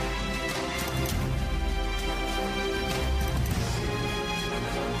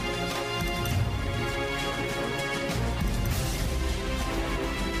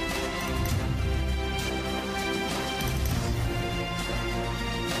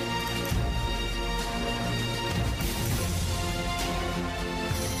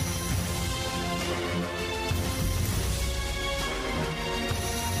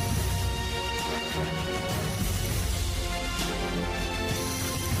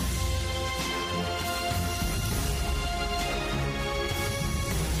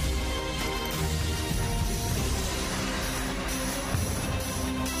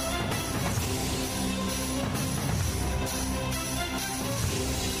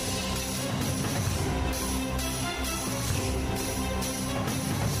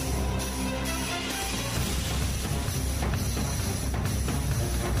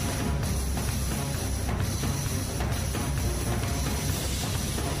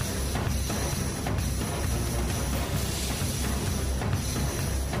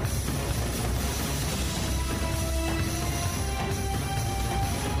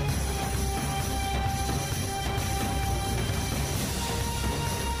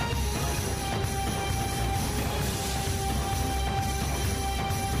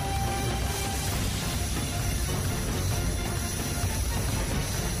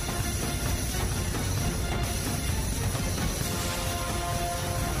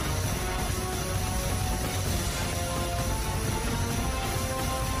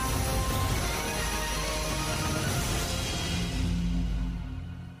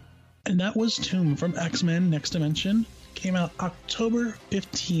 And that was Tomb from X-Men Next Dimension. Came out October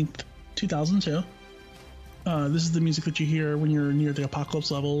 15th, 2002. This is the music that you hear when you're near the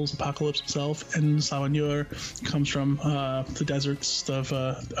Apocalypse levels, Apocalypse himself, and Savanur comes from the deserts of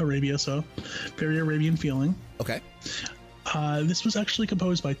Arabia, so very Arabian feeling. Okay. This was actually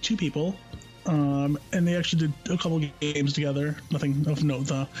composed by 2 people, and they actually did a couple games together. Nothing of note,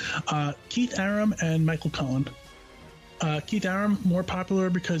 though. Keith Aram and Michael Cohen. Keith Aram, more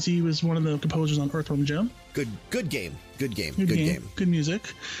popular because he was one of the composers on Earthworm Jim. Good game. Good game. Good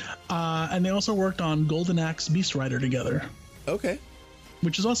music. And they also worked on Golden Axe Beast Rider together. Okay.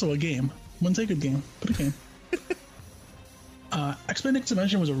 Which is also a game. Wouldn't say good game, but a game. X-Men Next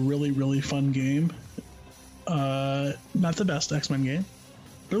Dimension was a really, really fun game. Not the best X-Men game,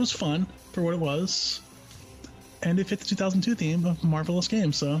 but it was fun for what it was. And it fit the 2002 theme of Marvelous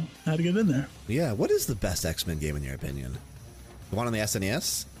Games, so I had to get it in there. Yeah, what is the best X-Men game in your opinion? The one on the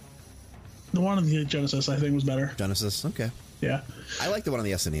SNES? The one on the Genesis, I think, was better. Genesis, okay. Yeah. I like the one on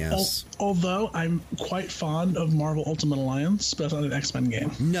the SNES. Although I'm quite fond of Marvel Ultimate Alliance, but that's not an X-Men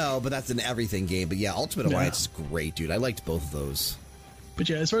game. No, but that's an everything game. But yeah, Ultimate Alliance is great, dude. I liked both of those. But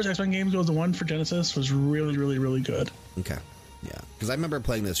yeah, as far as X-Men games goes, the one for Genesis was really, really, really good. Okay. Yeah. Because I remember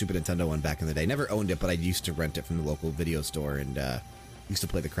playing the Super Nintendo one back in the day. Never owned it, but I used to rent it from the local video store and used to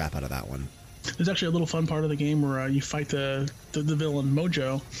play the crap out of that one. There's actually a little fun part of the game where you fight the villain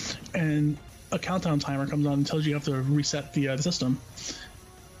Mojo, and a countdown timer comes on and tells you have to reset the system,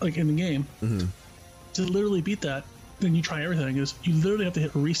 like in the game. Mm-hmm. To literally beat that, then you try everything. Is you literally have to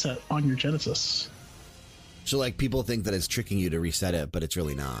hit reset on your Genesis. So, like, people think that it's tricking you to reset it, but it's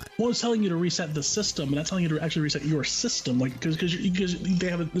really not. Well, it's telling you to reset the system, and that's telling you to actually reset your system, like because they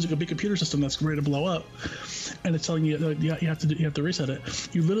have there's like a big computer system that's ready to blow up, and it's telling you that you have to reset it.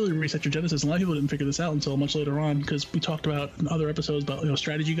 You literally reset your Genesis. And a lot of people didn't figure this out until much later on, because we talked about in other episodes about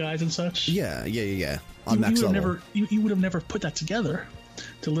strategy guides and such. Yeah. On Max Level. You would have never put that together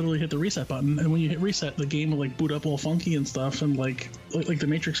to literally hit the reset button, and when you hit reset, the game will like boot up all funky and stuff, and like the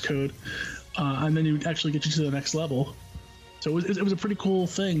Matrix code. And then you would actually get you to the next level. So it was a pretty cool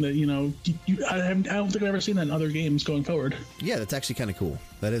thing that, I don't think I've ever seen that in other games going forward. Yeah, that's actually kind of cool.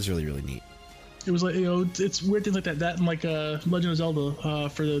 That is really, really neat. It was like, it's weird things like that. That and like Legend of Zelda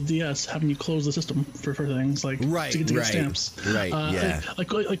for the DS, having you close the system for things like to get stamps. Right, yeah. Like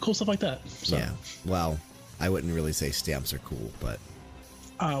cool stuff like that. So. Yeah. Well, I wouldn't really say stamps are cool, but.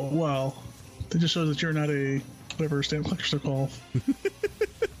 Well, it just shows that you're not a whatever stamp collectors are called.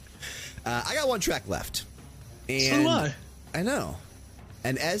 I got one track left. And so do I. I know.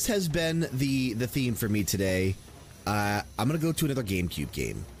 And as has been the theme for me today, I'm going to go to another GameCube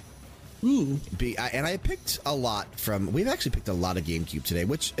game. Ooh. And I picked a lot we've actually picked a lot of GameCube today,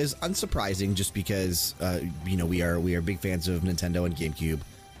 which is unsurprising just because, we are big fans of Nintendo and GameCube.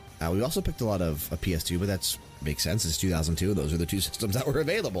 We also picked a lot of PS2, but that makes sense. It's 2002. Those are the two systems that were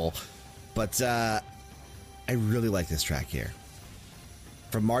available. But I really like this track here.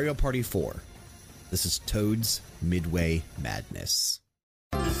 From Mario Party 4, this is Toad's Midway Madness.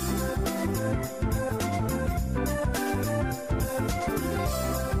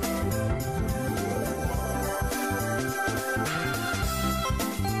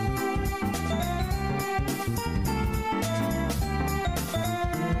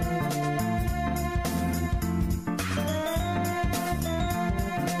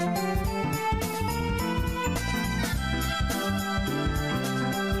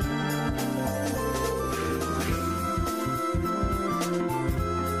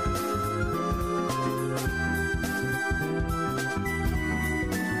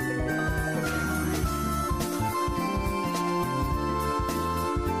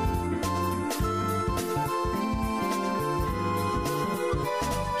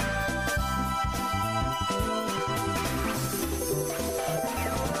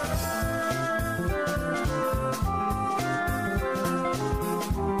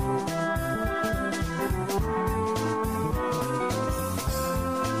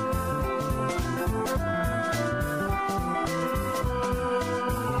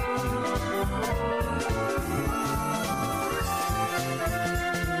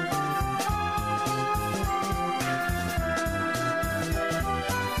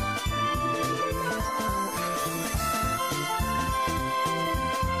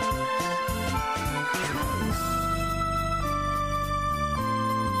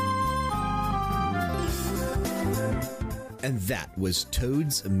 And that was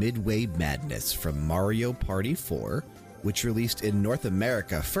Toad's Midway Madness from Mario Party 4, which released in North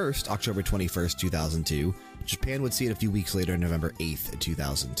America first, October 21st, 2002. Japan would see it a few weeks later, November 8th,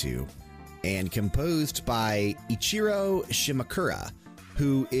 2002. And composed by Ichiro Shimakura,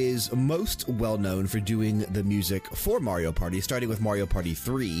 who is most well known for doing the music for Mario Party, starting with Mario Party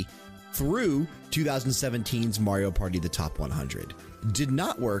 3 through 2017's Mario Party The Top 100. Did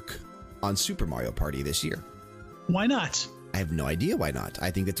not work on Super Mario Party this year. Why not? I have no idea why not.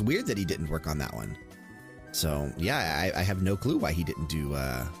 I think it's weird that he didn't work on that one. So yeah, I have no clue why he didn't do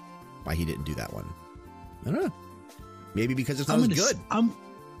that one. I don't know. Maybe because it's not as good. I'm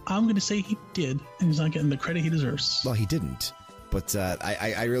going to say he did, and he's not getting the credit he deserves. Well, he didn't. But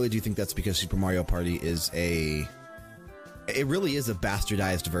I really do think that's because Super Mario Party it really is a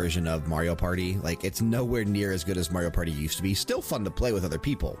bastardized version of Mario Party. Like, it's nowhere near as good as Mario Party used to be. Still fun to play with other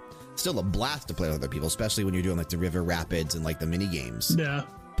people. Still a blast to play with other people, especially when you're doing like the river rapids and like the mini games. Yeah.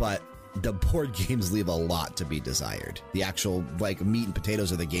 But the board games leave a lot to be desired. The actual like meat and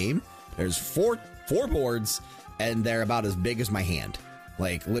potatoes of the game. There's four boards, and they're about as big as my hand.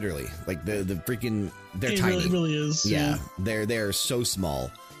 Like literally, like the freaking, they're tiny. It really is. Yeah, they're so small.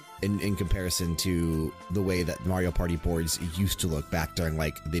 in comparison to the way that Mario Party boards used to look back during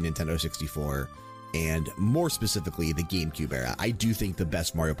like the Nintendo 64 and more specifically the GameCube era. I do think the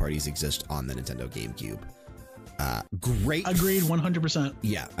best Mario Parties exist on the Nintendo GameCube. Great. Agreed 100%.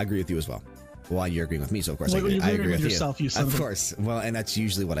 Yeah, I agree with you as well. Well, you're agreeing with me, so of course I You're agree with with yourself, you son of course. Well, and that's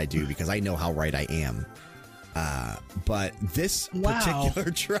usually what I do because I know how right I am. But this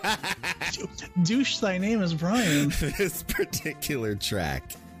particular track... Douche, thy name is Brian. This particular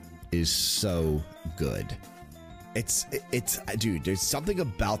track is so good. It's dude, there's something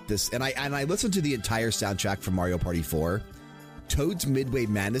about this, and I listened to the entire soundtrack from Mario Party 4. Toad's Midway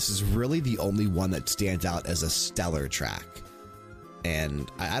Madness is really the only one that stands out as a stellar track. And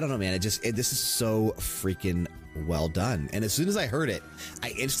I don't know, man, this is so freaking well done. And as soon as I heard it, I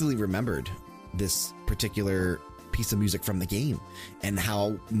instantly remembered this particular piece of music from the game and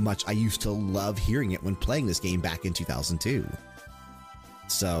how much I used to love hearing it when playing this game back in 2002.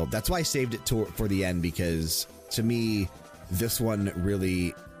 So that's why I saved it for the end, because to me, this one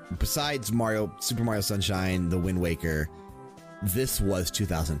really, besides Super Mario Sunshine, the Wind Waker, this was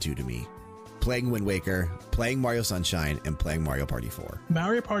 2002 to me. Playing Wind Waker, playing Mario Sunshine, and playing Mario Party 4.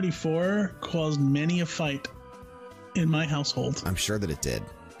 Mario Party 4 caused many a fight in my household. I'm sure that it did.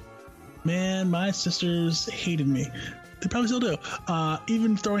 Man, my sisters hated me. They probably still do.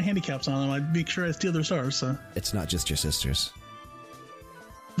 Even throwing handicaps on them, I'd make sure I steal their stars. So. It's not just your sisters.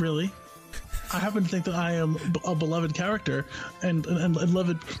 Really? I happen to think that I am a beloved character and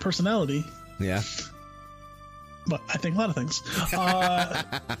beloved personality. Yeah. But I think a lot of things.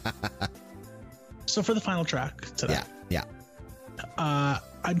 So for the final track today. Yeah.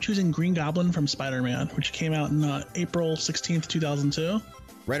 I'm choosing Green Goblin from Spider-Man, which came out on April 16th, 2002.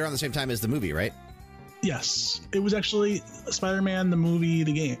 Right around the same time as the movie, right? Yes. It was actually Spider-Man, the movie,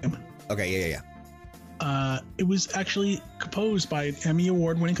 the game. Okay, yeah. It was actually composed by an Emmy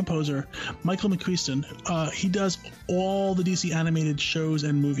Award-winning composer, Michael McCreaston. He does all the DC animated shows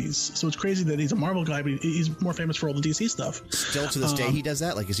and movies. So it's crazy that he's a Marvel guy, but he's more famous for all the DC stuff. Still to this day he does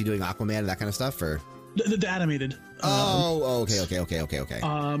that? Like, is he doing Aquaman and that kind of stuff? Or The animated. Okay.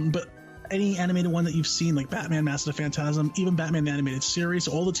 But any animated one that you've seen, like Batman, Mask of the Phantasm, even Batman the Animated Series,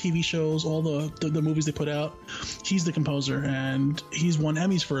 all the TV shows, all the movies they put out, he's the composer, and he's won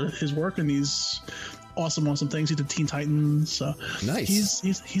Emmys for his work in these awesome things. He did Teen Titans. So nice.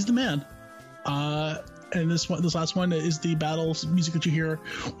 He's the man. And this last one is the battles music that you hear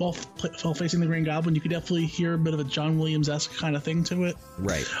while facing the Green Goblin. You could definitely hear a bit of a John Williams-esque kind of thing to it.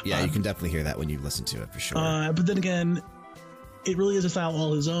 Right. Yeah, you can definitely hear that when you listen to it for sure. But then again, it really is a style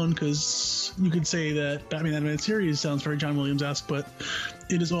all his own, because you could say that Batman Animated Series sounds very John Williams-esque, but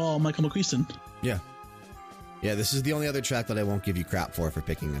it is all Michael McCreaston. Yeah. Yeah, this is the only other track that I won't give you crap for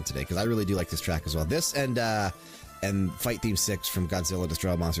picking on today, because I really do like this track as well. This and Fight Theme 6 from Godzilla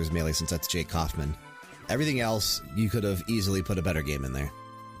Destroy All Monsters Melee, since that's Jake Kaufman. Everything else, you could have easily put a better game in there.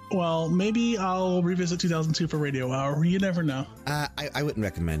 Well, maybe I'll revisit 2002 for Radio Hour. You never know. I wouldn't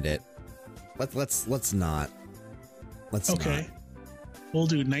recommend it. Let's not. Okay. We'll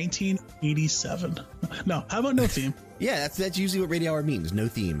do 1987. No, how about no theme? Yeah, that's usually what Radio Hour means, no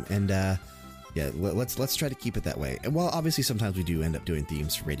theme. And yeah, let's try to keep it that way. And well, obviously sometimes we do end up doing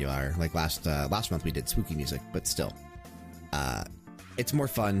themes for Radio Hour. Like last month we did spooky music, but still, it's more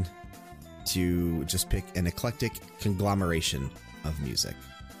fun to just pick an eclectic conglomeration of music.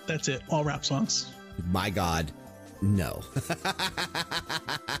 That's it. All rap songs. My God, no.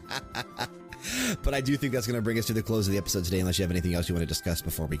 But I do think that's going to bring us to the close of the episode today, unless you have anything else you want to discuss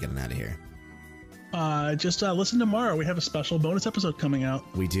before we get out of here. Just listen tomorrow. We have a special bonus episode coming out.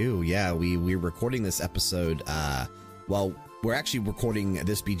 We do, yeah. We're recording this episode. Well, we're actually recording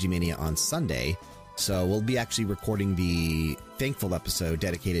this BG Mania on Sunday, so we'll be actually recording the Thankful episode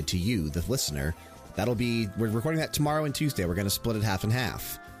dedicated to you, the listener. We're recording that tomorrow and Tuesday. We're going to split it half and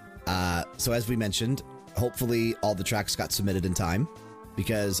half. So as we mentioned, hopefully all the tracks got submitted in time,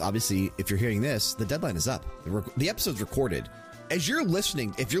 because obviously if you're hearing this, the deadline is up. The episode's recorded. If you're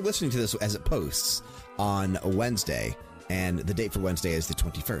listening to this as it posts on Wednesday, and the date for Wednesday is the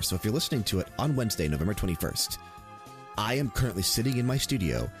 21st. So if you're listening to it on Wednesday, November 21st, I am currently sitting in my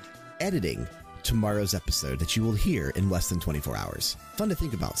studio editing tomorrow's episode that you will hear in less than 24 hours. Fun to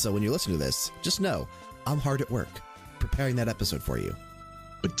think about. So when you listen to this, just know I'm hard at work preparing that episode for you.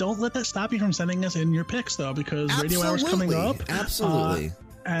 But don't let that stop you from sending us in your picks, though, because Radio Hour's coming up. Absolutely.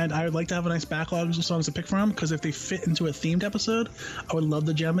 And I would like to have a nice backlog of songs to pick from, because if they fit into a themed episode, I would love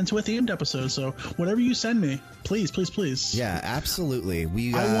to jam into a themed episode. So whatever you send me, please. Yeah, absolutely.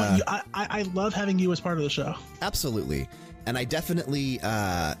 I want you. I love having you as part of the show. Absolutely. And I definitely,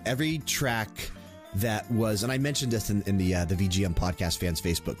 every track that was, and I mentioned this in the VGM Podcast Fans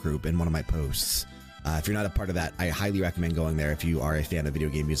Facebook group in one of my posts. If you're not a part of that, I highly recommend going there if you are a fan of video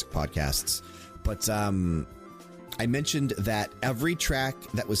game music podcasts. But I mentioned that every track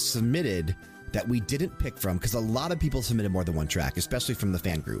that was submitted that we didn't pick from, because a lot of people submitted more than one track, especially from the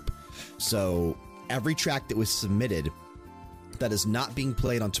fan group. So every track that was submitted that is not being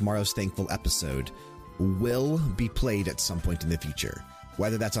played on tomorrow's Thankful episode will be played at some point in the future,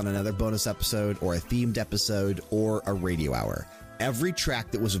 whether that's on another bonus episode or a themed episode or a radio hour. Every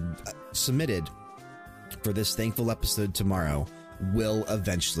track that was submitted for this Thankful episode tomorrow will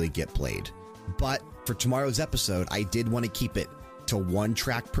eventually get played. But for tomorrow's episode, I did want to keep it to one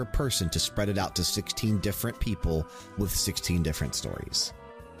track per person to spread it out to 16 different people with 16 different stories.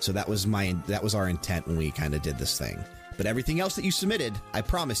 So that was our intent when we kind of did this thing. But everything else that you submitted, I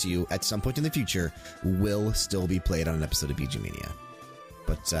promise you, at some point in the future, will still be played on an episode of BG Mania.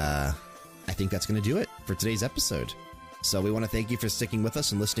 But I think that's going to do it for today's episode. So we want to thank you for sticking with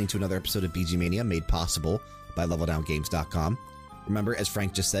us and listening to another episode of BG Mania made possible by LevelDownGames.com. Remember, as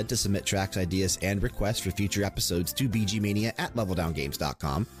Frank just said, to submit tracks, ideas, and requests for future episodes to BGMania at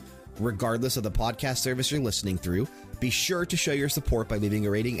LevelDownGames.com. Regardless of the podcast service you're listening through, be sure to show your support by leaving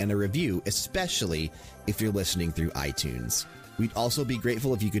a rating and a review, especially if you're listening through iTunes. We'd also be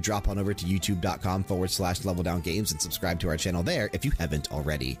grateful if you could drop on over to youtube.com/LevelDownGames and subscribe to our channel there if you haven't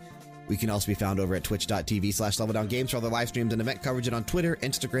already. We can also be found over at twitch.tv/LevelDownGames for other live streams and event coverage, and on Twitter,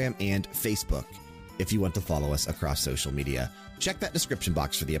 Instagram, and Facebook. If you want to follow us across social media, check that description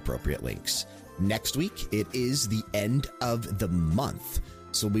box for the appropriate links. Next week, it is the end of the month,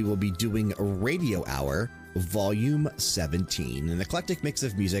 so we will be doing a Radio Hour Volume 17, an eclectic mix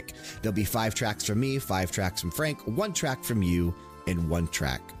of music. There'll be 5 tracks from me, 5 tracks from Frank, 1 track from you, and 1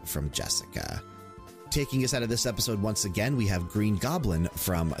 track from Jessica. Taking us out of this episode once again, we have Green Goblin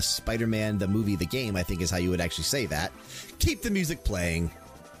from Spider-Man, the movie, the game, I think is how you would actually say that. Keep the music playing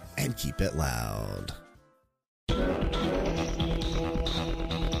and keep it loud.